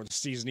Lions before the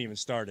season even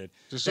started.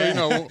 Just so you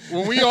know,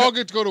 when we all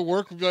get to go to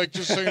work, we'll be like,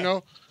 just so you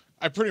know,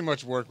 I pretty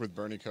much work with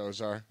Bernie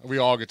Kosar. We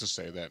all get to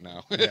say that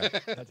now. Yeah.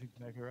 That's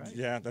exactly right.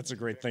 Yeah, that's a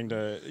great thing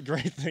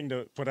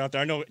to put out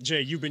there. I know,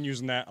 Jay, you've been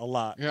using that a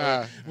lot.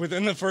 Yeah.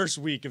 Within the first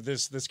week of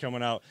this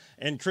coming out.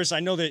 And Chris, I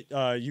know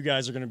that you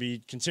guys are going to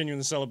be continuing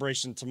the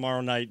celebration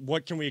tomorrow night.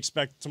 What can we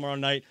expect tomorrow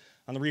night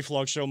on the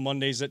Reflog Show,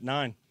 Mondays at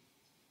 9?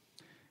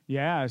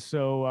 Yeah,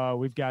 so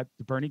we've got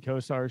the Bernie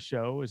Kosar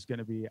show is going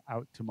to be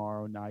out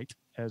tomorrow night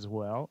as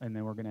well, and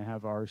then we're going to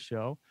have our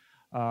show.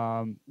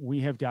 We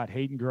have got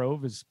Hayden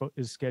Grove is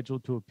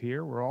scheduled to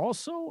appear. We're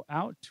also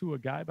out to a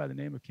guy by the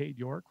name of Cade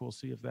York. We'll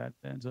see if that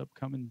ends up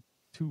coming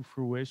to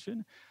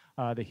fruition.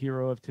 The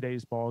hero of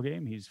today's ball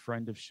game. He's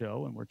friend of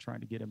show, and we're trying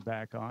to get him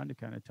back on to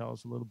kind of tell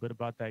us a little bit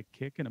about that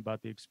kick and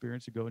about the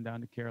experience of going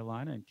down to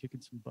Carolina and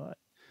kicking some butt.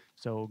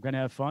 So we're going to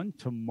have fun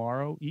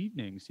tomorrow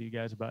evening. See you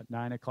guys about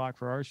 9 o'clock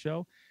for our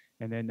show.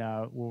 And then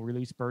we'll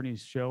release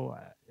Bernie's show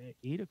at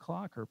 8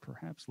 o'clock or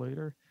perhaps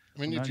later.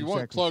 I mean, if you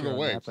want, plug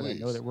away, that,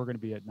 please. I know that we're going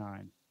to be at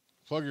 9.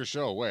 Plug your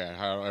show away,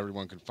 how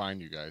everyone can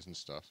find you guys and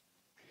stuff.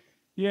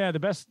 Yeah, the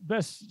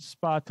best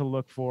spot to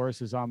look for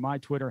us is on my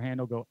Twitter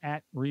handle. Go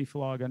at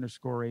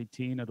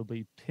reflog_18. It'll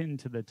be pinned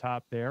to the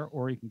top there.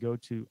 Or you can go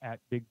to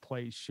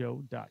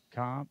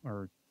 @bigplayshow.com,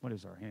 or what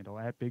is our handle?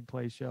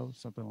 @bigplayshow,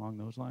 something along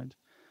those lines.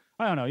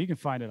 I don't know. You can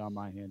find it on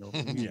my handle.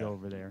 You can go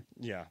over there.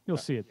 Yeah. You'll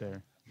see it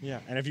there. Yeah,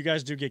 and if you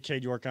guys do get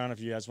Cade York on, if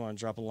you guys want to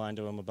drop a line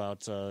to him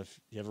about if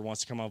he ever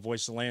wants to come on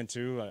Voice of the Land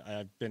too,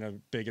 I've been a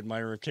big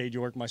admirer of Cade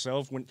York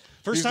myself.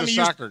 He's the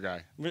soccer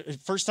guy.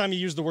 First time he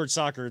used the word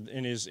soccer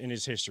in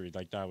his history,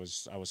 like I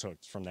was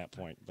hooked from from that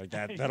point. Like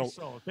that'll.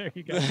 So there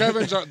you go.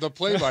 Kevin's the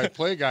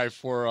play-by-play guy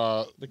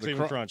for the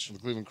Cleveland Crunch. The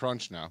Cleveland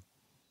Crunch now.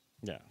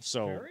 Yeah.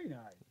 So Very nice.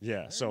 yeah.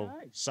 Very So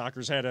nice.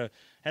 soccer's had a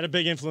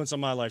big influence on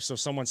my life. So if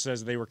someone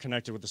says they were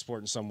connected with the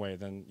sport in some way,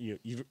 then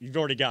you've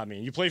already got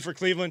me. You play for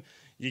Cleveland,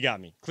 you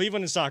got me.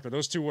 Cleveland and soccer,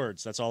 those two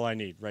words. That's all I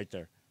need right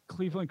there.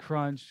 Cleveland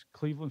Crunch,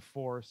 Cleveland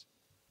Force,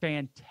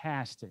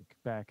 fantastic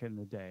back in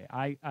the day.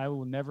 I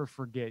will never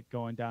forget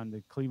going down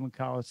to Cleveland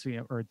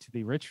Coliseum or to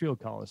the Richfield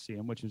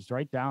Coliseum, which is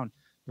right down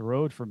the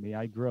road from me.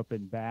 I grew up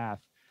in Bath,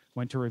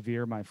 went to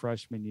Revere my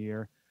freshman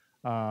year.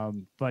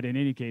 But in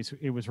any case,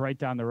 it was right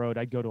down the road.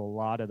 I'd go to a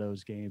lot of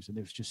those games, and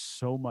it was just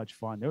so much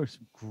fun. There was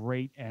some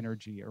great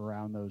energy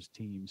around those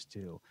teams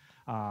too.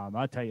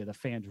 I'll tell you, the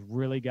fans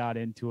really got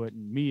into it,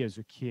 and me as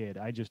a kid,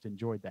 I just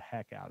enjoyed the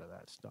heck out of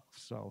that stuff.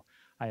 So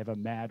I have a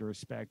mad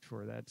respect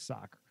for that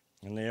soccer.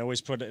 And they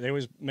always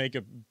make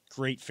a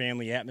great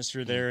family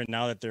atmosphere there. And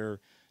now that they're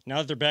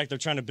back, they're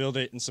trying to build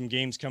it, and some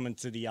games coming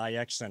to the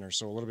IX Center,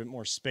 so a little bit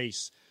more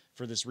space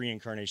for this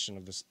reincarnation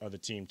of the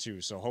team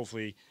too. So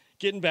hopefully,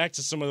 getting back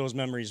to some of those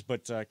memories.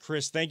 But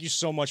Chris, thank you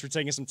so much for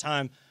taking some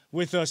time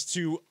with us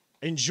to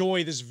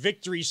enjoy this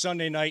Victory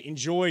Sunday night.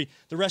 Enjoy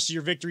the rest of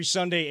your Victory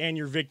Sunday and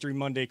your Victory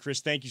Monday.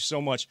 Chris, thank you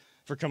so much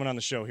for coming on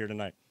the show here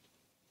tonight.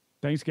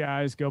 Thanks,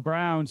 guys. Go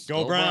Browns.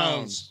 Go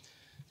Browns.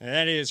 And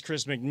that is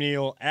Chris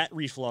McNeil at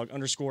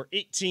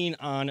reflog_18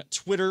 on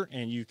Twitter.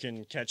 And you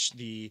can catch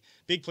the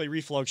Big Play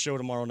Reflog show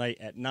tomorrow night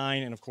at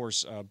 9. And, of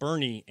course,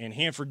 Bernie and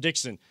Hanford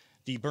Dixon,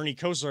 the Bernie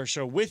Kosar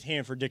show with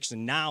Hanford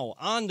Dixon now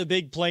on the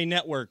Big Play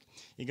Network.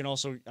 You can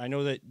also, I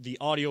know that the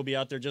audio will be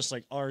out there just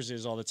like ours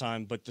is all the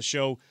time, but the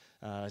show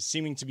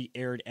seeming to be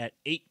aired at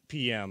 8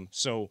 p.m.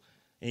 So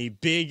a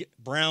big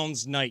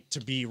Browns night to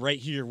be right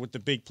here with the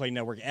Big Play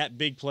Network at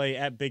Big Play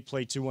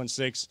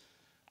 216.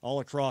 all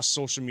across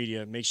social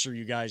media. Make sure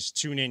you guys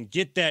tune in.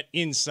 Get that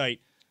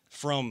insight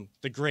from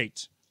the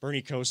great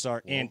Bernie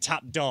Kosar and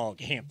top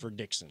dog Hanford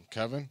Dixon.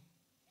 Kevin,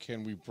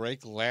 can we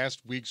break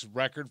last week's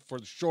record for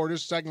the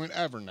shortest segment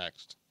ever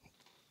next?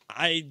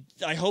 I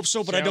hope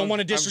so, but I don't want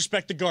to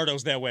disrespect the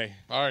Gardos that way.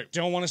 All right.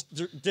 Don't want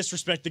to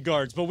disrespect the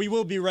Guards, but we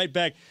will be right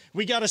back.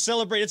 We got to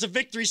celebrate. It's a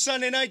victory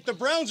Sunday night. The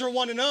Browns are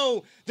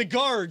 1-0. The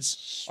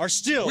Guards are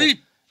still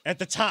at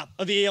the top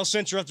of the AL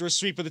Central after a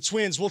sweep of the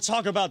Twins. We'll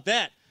talk about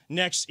that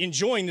next,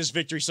 enjoying this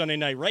victory Sunday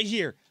night right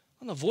here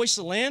on the Voice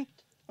of the Land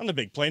on the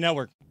Big Play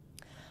Network.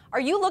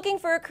 Are you looking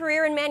for a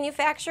career in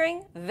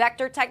manufacturing?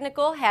 Vector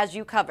Technical has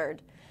you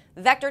covered.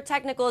 Vector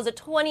Technical is a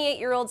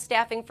 28-year-old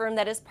staffing firm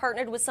that has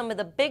partnered with some of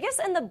the biggest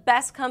and the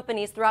best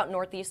companies throughout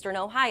northeastern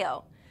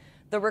Ohio.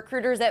 The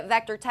recruiters at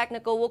Vector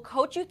Technical will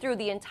coach you through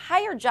the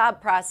entire job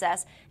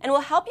process and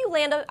will help you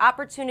land an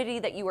opportunity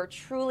that you are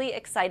truly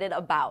excited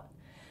about.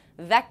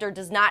 Vector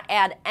does not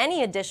add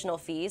any additional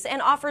fees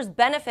and offers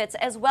benefits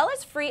as well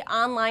as free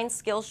online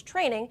skills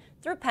training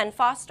through Penn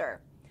Foster.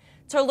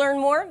 To learn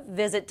more,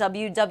 visit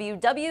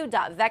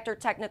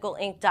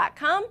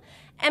www.vectortechnicalinc.com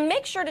and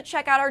make sure to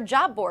check out our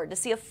job board to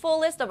see a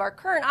full list of our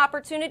current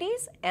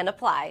opportunities and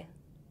apply.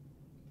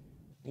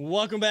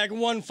 Welcome back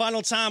one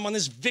final time on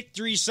this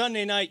Victory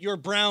Sunday night. Your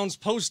Browns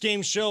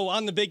post-game show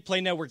on the Big Play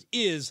Network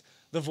is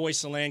the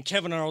Voice of the Land.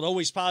 Kevin Arnold,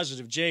 always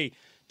positive. Jay,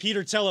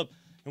 Peter Tellep,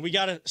 and we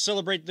got to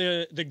celebrate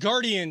the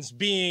Guardians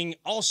being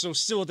also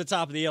still at the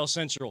top of the AL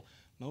Central.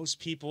 Most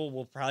people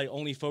will probably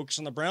only focus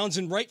on the Browns,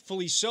 and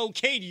rightfully so.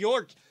 Cade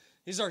York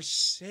is our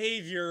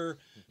savior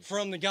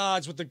from the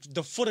gods with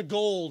the foot of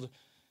gold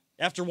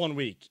after 1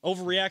 week.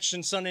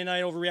 Overreaction Sunday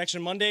night,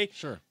 overreaction Monday?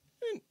 Sure.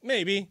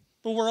 Maybe,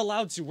 but we're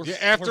allowed to.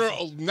 After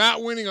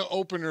not winning an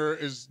opener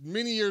as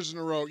many years in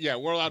a row,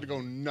 we're allowed to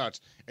go nuts.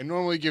 And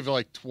normally give it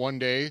like 1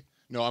 day.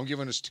 No, I'm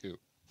giving us 2.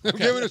 I'm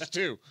giving us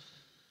 2.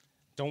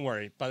 Don't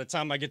worry. By the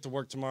time I get to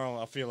work tomorrow,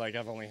 I'll feel like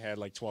I've only had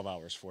like 12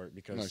 hours for it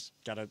because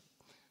gotta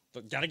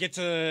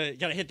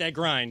hit that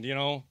grind,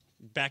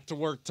 back to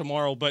work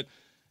tomorrow. But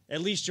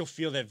at least you'll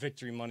feel that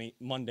Victory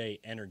Monday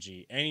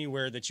energy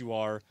anywhere that you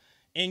are.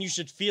 And you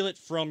should feel it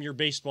from your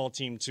baseball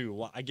team,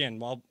 too. Again,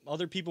 while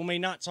other people may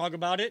not talk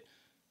about it,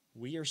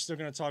 we are still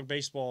going to talk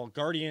baseball.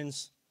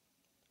 Guardians,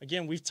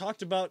 again, we've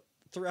talked about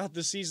throughout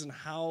the season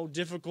how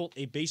difficult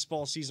a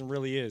baseball season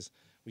really is.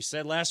 We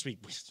said last week,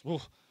 we're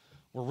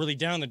really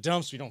down in the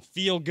dumps. We don't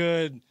feel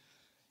good.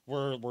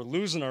 We're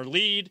losing our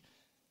lead.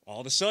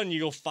 All of a sudden, you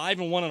go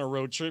 5-1 on a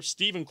road trip.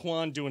 Stephen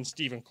Kwan doing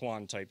Stephen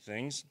Kwan type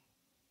things.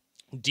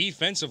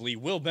 Defensively,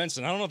 Will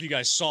Benson, I don't know if you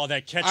guys saw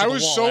that catch. I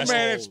was so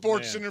mad at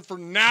SportsCenter for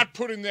not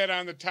putting that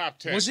on the top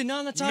 10. Was it not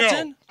on the top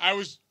 10? No, I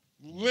was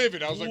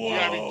livid. I was like, you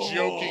gotta be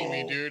joking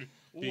me, dude.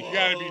 You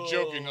gotta be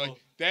joking.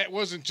 Like, that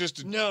wasn't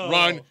just a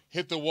run,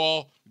 hit the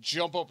wall,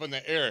 jump up in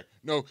the air.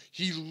 No,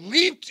 he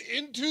leaped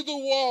into the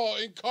wall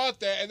and caught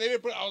that, and they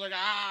didn't put. I was like,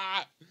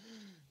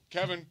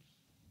 Kevin,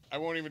 I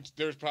won't even.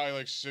 There's probably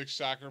like 6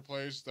 soccer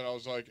plays that I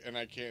was like, and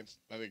I think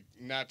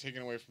not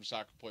taken away from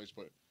soccer plays,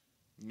 but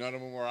none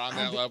of them were on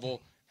that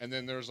level. And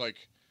then there's like,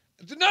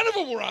 none of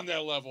them were on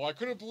that level. I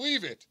couldn't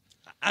believe it.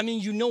 I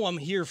mean, I'm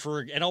here for,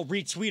 and I'll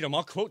retweet them.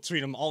 I'll quote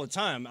tweet them all the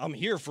time. I'm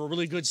here for a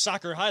really good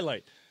soccer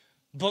highlight.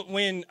 But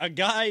when a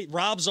guy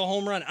robs a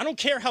home run, I don't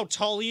care how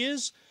tall he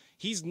is.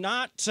 He's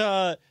not,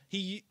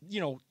 he's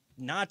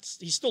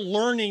still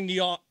learning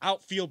the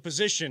outfield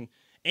position.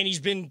 And he's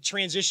been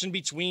transitioned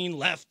between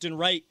left and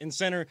right and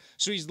center.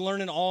 So he's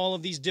learning all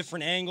of these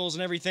different angles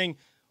and everything.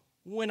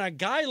 When a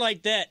guy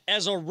like that,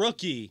 as a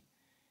rookie,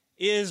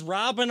 is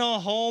robbing a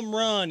home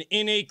run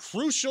in a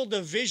crucial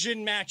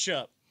division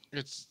matchup.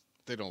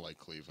 They don't like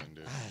Cleveland,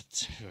 dude.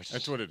 Dude.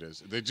 That's what it is.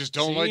 They just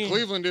don't like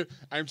Cleveland, dude.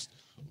 All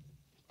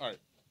right.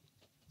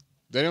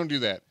 They don't do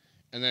that.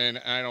 And then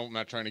I'm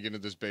not trying to get into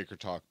this Baker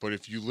talk, but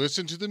if you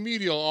listen to the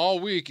media all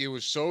week, it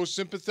was so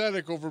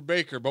sympathetic over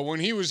Baker. But when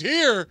he was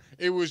here,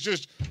 it was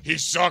just, he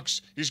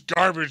sucks. He's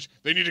garbage.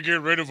 They need to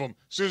get rid of him.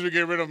 As soon as we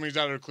get rid of him, he's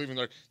out of Cleveland.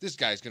 Like, this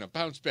guy's going to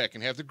bounce back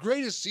and have the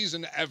greatest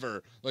season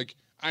ever. Like,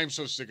 I'm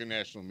so sick of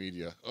national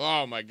media.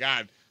 Oh, my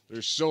God.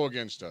 They're so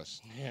against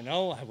us.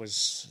 I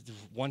was,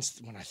 once,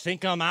 when I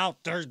think I'm out,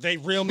 they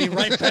reel me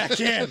right back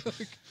in.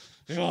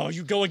 Oh,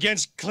 you go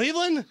against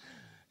Cleveland?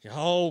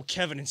 Oh,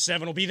 Kevin and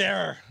 7 will be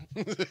there.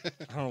 I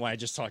don't know why I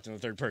just talked in the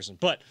third person.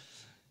 But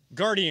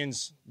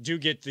Guardians do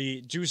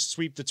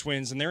sweep the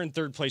Twins, and they're in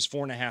third place,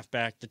 4.5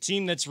 back. The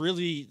team that's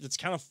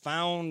kind of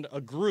found a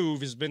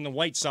groove has been the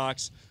White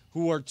Sox,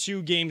 who are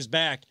 2 games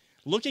back.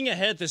 Looking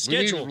ahead at the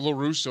schedule. We need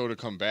LaRusso to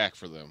come back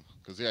for them.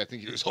 Because, I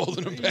think he was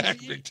holding them back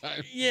big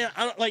time. Yeah,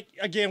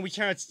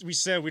 we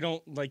said we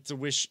don't like to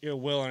wish ill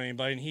will on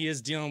anybody, and he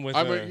is dealing with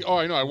I know.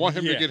 I want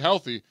him to get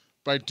healthy,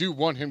 but I do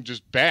want him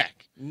just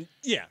back.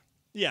 Yeah.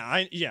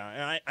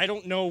 I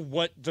don't know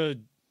what the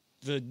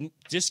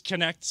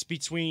disconnects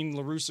between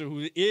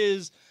LaRusso,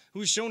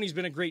 who's shown he's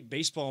been a great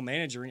baseball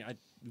manager.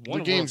 The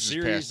games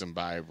just passed him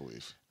by, I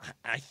believe.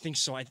 I think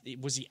so.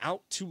 Was he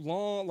out too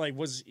long? Like,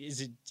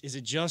 is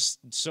it just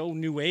so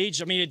new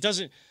age? I mean, it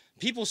doesn't.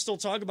 people still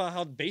talk about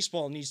how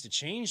baseball needs to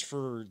change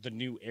for the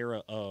new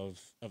era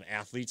of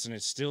athletes, and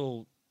it's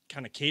still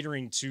kind of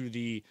catering to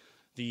the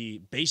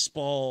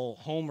baseball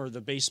homer,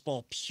 the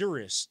baseball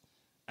purist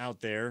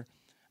out there.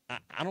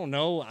 I don't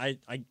know. I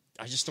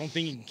just don't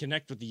think he can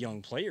connect with the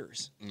young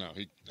players. No,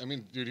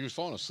 dude, he was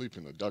falling asleep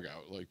in the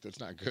dugout. Like, that's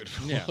not good.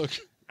 Yeah.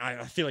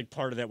 I feel like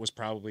part of that was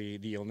probably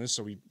the illness,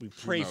 so we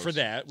pray for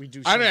that. We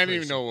do. I didn't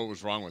even know what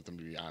was wrong with him,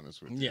 to be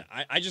honest with you.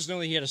 Yeah, I just know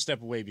that he had to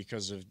step away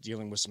because of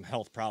dealing with some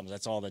health problems.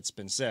 That's all that's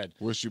been said.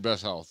 Wish you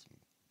best health.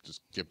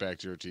 Just get back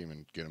to your team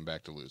and get him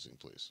back to losing,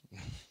 please.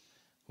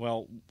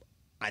 Well,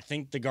 I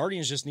think the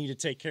Guardians just need to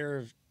take care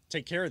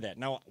of that.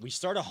 Now, we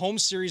start a home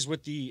series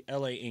with the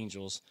LA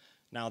Angels.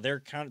 Now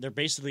they're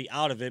basically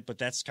out of it, but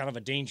that's kind of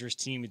a dangerous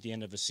team at the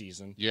end of the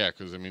season. Yeah,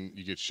 because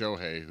you get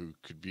Shohei, who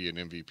could be an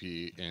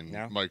MVP,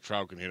 and Mike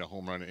Trout can hit a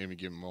home run at any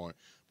given moment.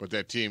 But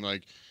that team,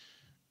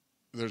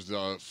 there's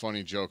a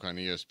funny joke on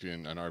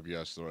ESPN on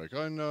RBS. They're like,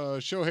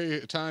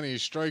 Shohei Ohtani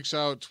strikes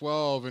out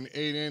 12 in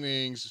 8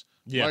 innings.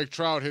 Yeah. Mike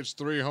Trout hits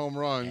 3 home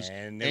runs.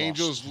 And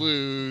Angels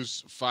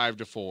lose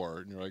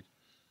 5-4, and you're like,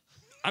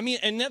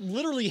 and that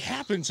literally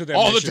happened to them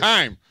all the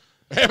time.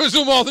 It happens to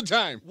them all the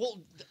time.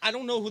 Well, I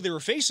don't know who they were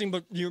facing,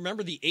 but you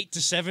remember the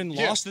 8-7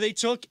 loss that they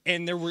took,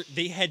 and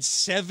they had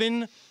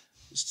 7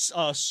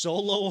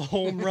 solo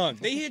home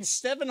runs. They hit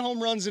 7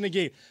 home runs in a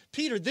game.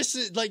 Peter, this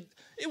is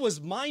it was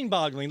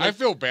mind-boggling. I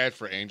feel bad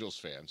for Angels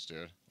fans,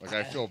 dude.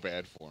 I feel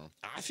bad for them.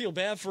 I feel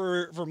bad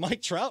for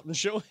Mike Trout and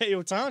Shohei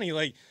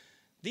Ohtani.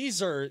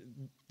 These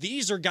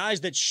are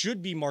guys that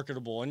should be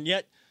marketable, and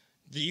yet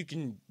you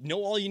can know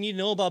all you need to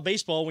know about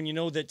baseball when you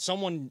know that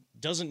someone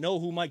doesn't know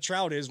who Mike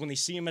Trout is when they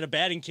see him at a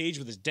batting cage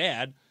with his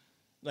dad.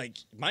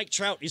 Mike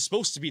Trout is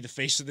supposed to be the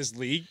face of this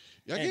league.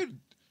 Yeah,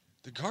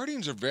 the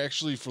Guardians are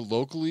actually, for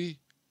locally,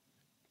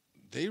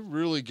 they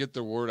really get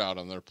their word out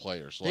on their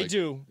players. They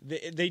do.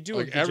 They do.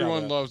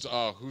 Everyone loves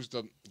who's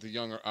the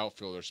younger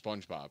outfielder,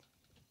 SpongeBob.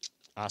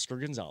 Oscar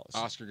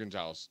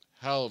Gonzalez.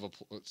 Hell of a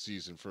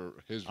season for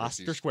his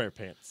Oscar rookies.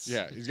 SquarePants.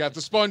 Yeah, he's got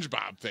the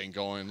SpongeBob thing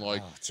going.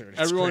 Dude,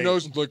 everyone great.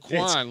 knows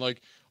Quan.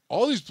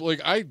 All these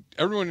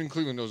everyone in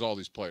Cleveland knows all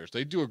these players.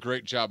 They do a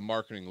great job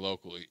marketing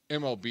locally.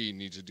 MLB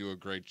needs to do a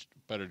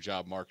better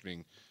job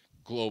marketing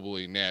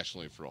globally,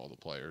 nationally for all the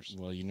players.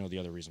 Well, you know the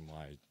other reason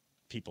why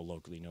people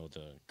locally know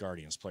the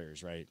Guardians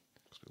players, right?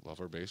 Because we love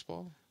our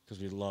baseball.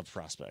 Because we love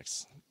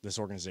prospects. This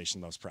organization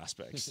loves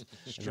prospects.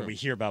 And we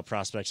hear about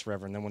prospects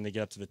forever, and then when they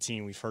get up to the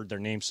team, we've heard their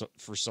name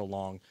for so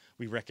long,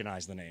 we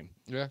recognize the name.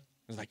 Yeah.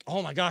 It's like,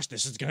 oh my gosh,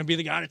 this is going to be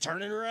the guy to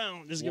turn it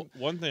around.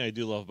 One thing I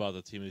do love about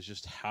the team is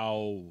just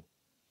how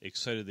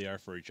excited they are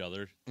for each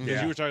other.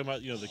 Because you were talking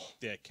about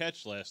that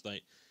catch last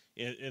night,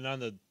 and on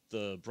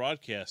the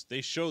broadcast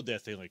they showed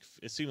that thing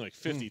it seemed like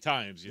 50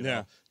 times.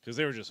 Because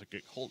they were just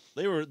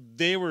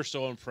they were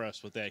so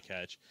impressed with that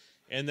catch.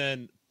 And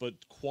then, but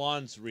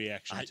Quan's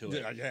reaction to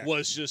it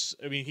was just,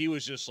 he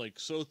was just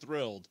so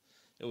thrilled.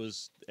 That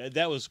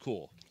was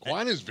cool.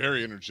 Quan is a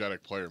very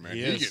energetic player, man.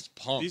 He gets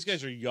pumped. These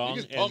guys are young,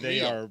 and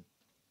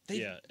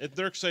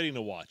they're exciting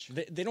to watch.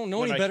 They don't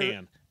know any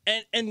better.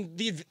 And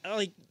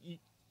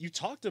you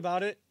talked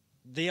about it.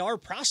 They are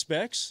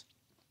prospects.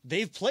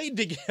 They've played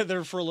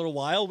together for a little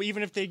while.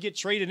 Even if they get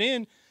traded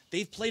in,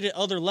 they've played at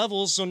other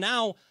levels. So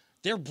now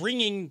they're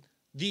bringing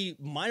the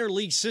minor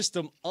league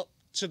system up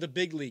to the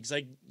big leagues.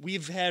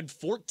 We've had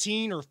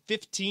 14 or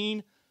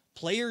 15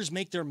 players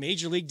make their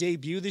major league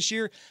debut this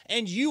year,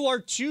 and you are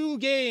 2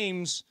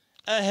 games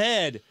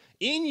ahead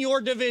in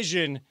your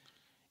division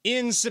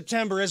in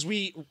September as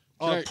we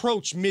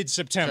approach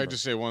mid-September. Can I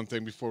just say one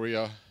thing before we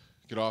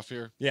get off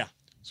here? Yeah.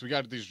 So we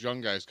got these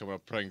young guys coming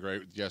up playing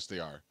great. Yes, they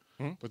are.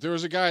 But there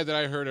was a guy that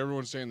I heard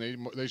everyone saying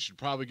they should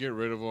probably get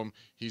rid of him.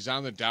 He's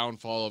on the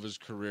downfall of his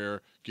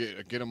career.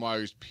 Get him while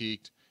he's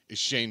peaked. Is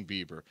Shane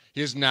Bieber.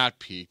 He has not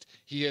peaked.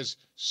 He has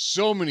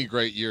so many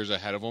great years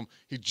ahead of him.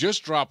 He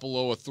just dropped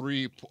below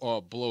 3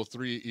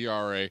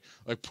 ERA.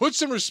 Put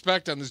some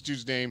respect on this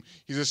dude's name.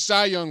 He's a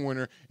Cy Young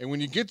winner, and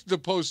when you get to the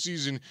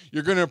postseason,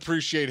 you're going to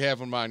appreciate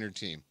having him on your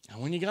team.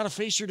 And when you got to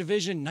face your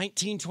division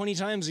 19, 20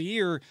 times a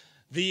year,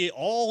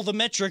 all the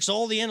metrics,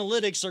 all the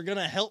analytics are going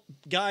to help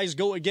guys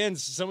go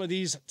against some of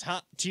these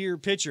top-tier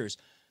pitchers.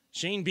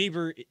 Shane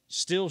Bieber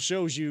still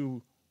shows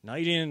you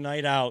night in and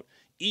night out,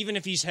 even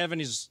if he's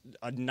having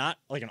not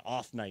an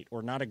off night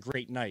or not a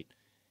great night,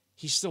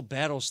 he still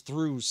battles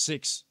through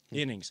 6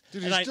 innings.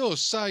 Dude, he's still a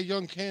Cy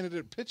Young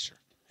candidate pitcher.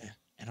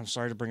 And I'm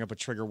sorry to bring up a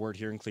trigger word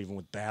here in Cleveland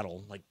with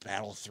battle,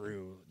 battle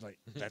through.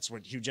 That's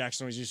what Hugh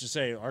Jackson always used to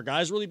say. Our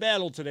guys really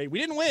battled today. We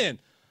didn't win.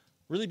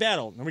 Really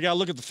battled. And we got to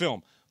look at the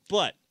film.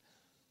 But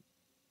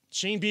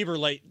Shane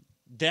Bieber,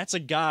 that's a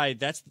guy,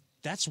 that's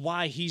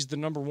why he's the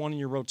number 1 in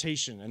your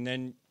rotation. And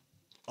then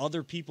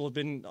other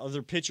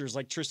pitchers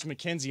like Tristan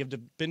McKenzie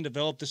have been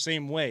developed the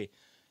same way.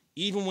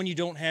 Even when you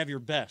don't have your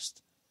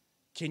best,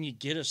 can you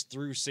get us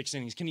through 6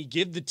 innings? Can you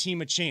give the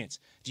team a chance?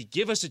 If you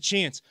give us a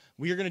chance,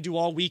 we are going to do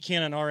all we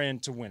can on our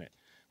end to win it.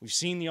 We've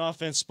seen the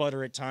offense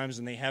sputter at times,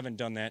 and they haven't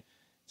done that.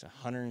 It's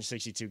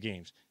 162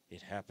 games.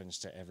 It happens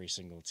to every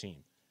single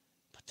team.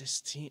 But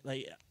this team,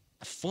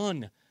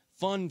 fun.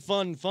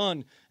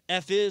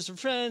 F is for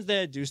friends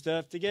that do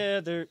stuff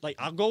together. Like,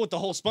 I'll go with the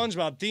whole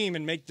SpongeBob theme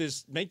and make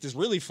this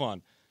really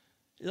fun.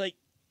 Like,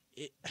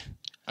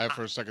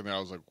 for a second there, I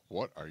was like,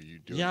 "What are you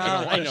doing?" Yeah,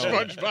 I don't I know.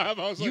 watch SpongeBob.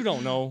 I was You like,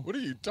 don't know. What are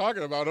you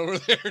talking about over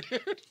there,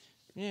 dude?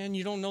 Man,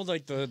 you don't know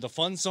like the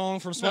fun song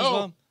from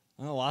SpongeBob?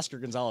 Oh, Oscar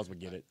Gonzalez would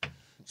get it.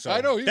 So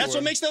I know he that's would.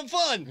 what makes them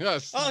fun.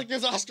 Yes.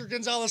 Because Oscar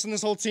Gonzalez and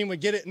this whole team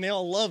would get it, and they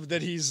all love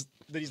that he's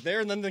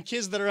there. And then the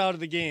kids that are out of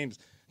the games,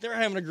 they're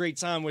having a great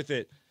time with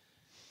it.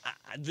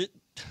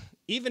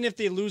 Even if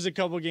they lose a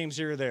couple games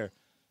here or there,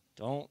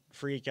 don't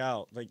freak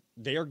out. Like,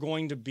 they are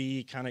going to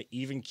be kind of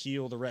even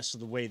keel the rest of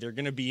the way. They're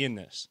going to be in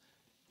this.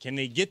 Can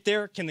they get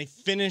there? Can they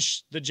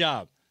finish the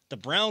job? The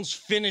Browns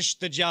finished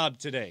the job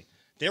today.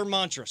 Their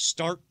mantra,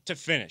 start to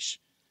finish.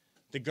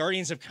 The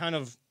Guardians have kind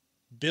of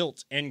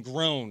built and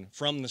grown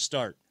from the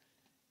start.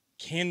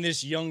 Can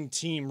this young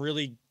team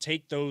really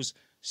take those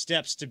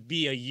steps to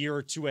be a year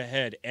or two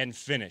ahead and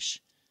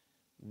finish?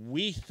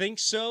 We think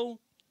so,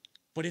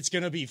 but it's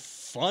going to be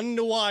fun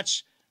to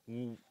watch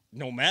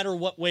no matter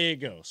what way it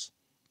goes.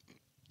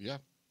 Yeah.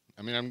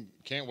 I mean,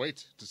 can't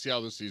wait to see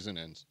how this season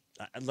ends.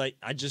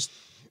 I just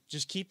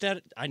keep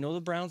that. I know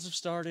the Browns have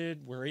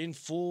started. We're in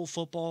full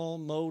football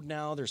mode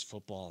now. There's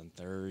football on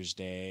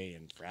Thursday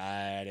and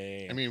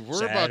Friday. I mean, we're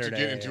Saturday. about to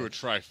get into a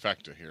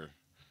trifecta here.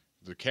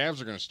 The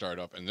Cavs are going to start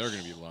up, and they're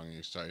going to be long and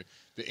excited.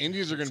 The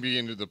Indians are going to be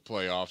into the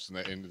playoffs and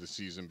the end of the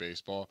season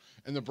baseball.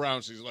 And the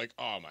Browns is like,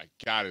 oh, my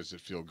God, does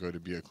it feel good to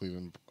be a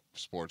Cleveland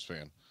sports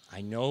fan.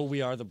 I know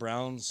we are the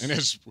Browns. And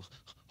it's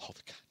all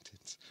the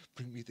contents.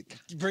 Bring me the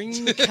content.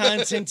 Bring the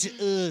content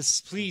to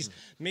us, please.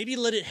 Maybe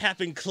let it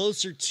happen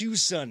closer to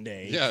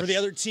Sunday for the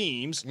other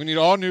teams. We need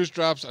all news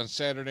drops on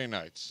Saturday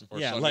nights or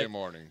Sunday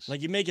mornings.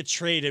 Like you make a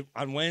trade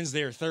on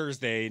Wednesday or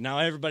Thursday. Now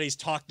everybody's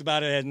talked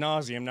about it ad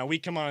nauseum. Now we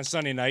come on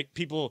Sunday night.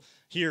 People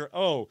hear,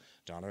 oh,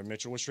 Donovan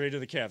Mitchell was traded to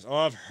the Cavs. Oh,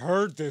 I've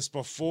heard this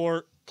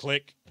before.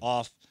 Click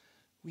off.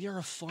 We are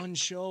a fun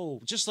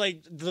show. Just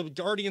like the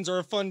Guardians are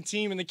a fun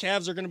team and the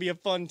Cavs are going to be a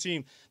fun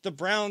team. The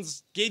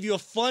Browns gave you a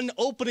fun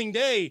opening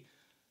day.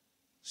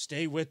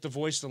 Stay with the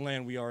Voice of the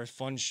Land. We are a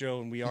fun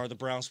show, and we are the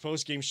Browns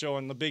postgame show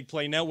on the Big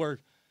Play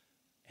Network.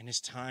 And it's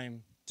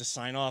time to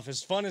sign off.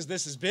 As fun as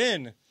this has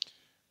been.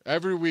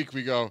 Every week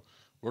we go,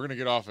 we're going to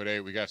get off at 8.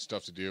 We got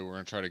stuff to do. We're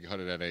going to try to cut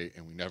it at 8,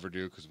 and we never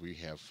do because we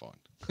have fun.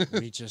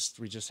 we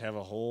just have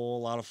a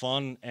whole lot of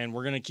fun, and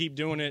we're going to keep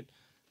doing it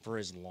for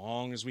as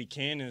long as we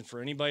can. And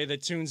for anybody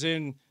that tunes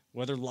in,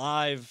 whether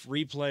live,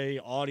 replay,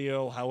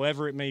 audio,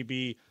 however it may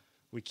be,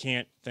 we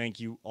can't thank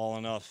you all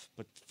enough.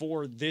 But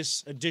for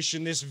this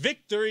edition, this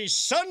Victory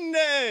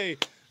Sunday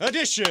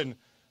edition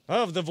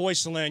of the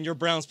Voice of the Land, your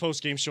Browns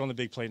postgame show on the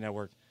Big Play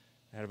Network,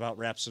 that about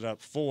wraps it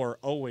up for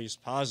Always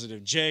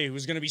Positive Jay,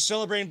 who's going to be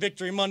celebrating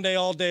Victory Monday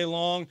all day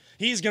long.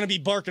 He's going to be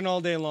barking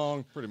all day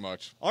long. Pretty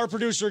much. Our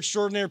producer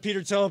extraordinaire, Peter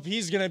Telep,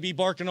 he's going to be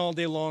barking all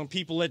day long.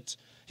 People at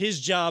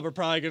his job are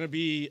probably going to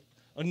be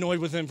annoyed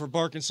with him for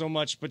barking so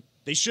much, but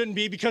they shouldn't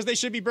be because they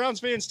should be Browns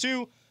fans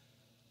too.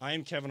 I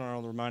am Kevin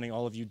Arnold, reminding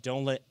all of you,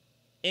 don't let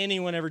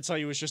anyone ever tell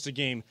you it's just a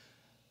game.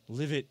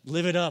 Live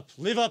it up.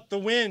 Live up the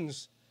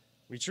wins.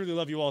 We truly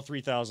love you all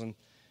 3,000.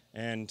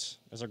 And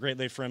as our great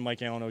late friend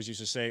Mike Allen always used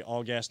to say,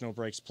 all gas, no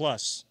brakes.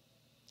 Plus,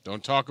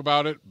 don't talk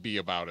about it, be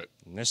about it.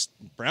 And this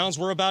Browns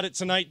were about it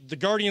tonight. The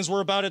Guardians were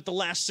about it the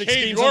last 6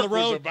 Cade games York on the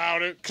road. was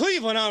about it.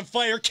 Cleveland on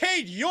fire.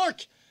 Cade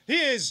York, he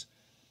is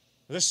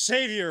the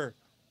savior.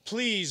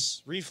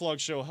 Please, Reflog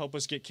Show, help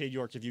us get Cade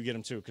York if you get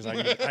him too, because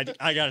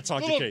I got to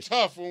talk to Cade. It's a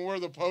little tough when we're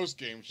the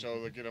post-game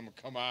show to get him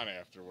to come on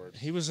afterwards.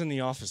 He was in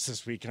the office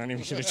this week, and I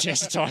didn't even get a chance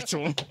to talk to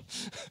him.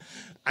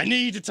 I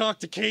need to talk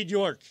to Cade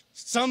York.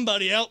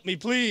 Somebody help me,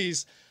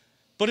 please.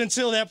 But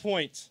until that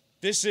point,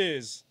 this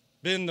has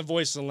been the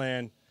Voice of the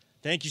Land.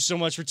 Thank you so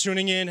much for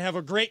tuning in. Have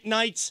a great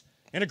night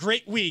and a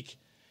great week.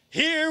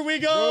 Here we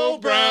go,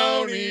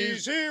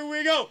 Brownies. Here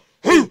we go.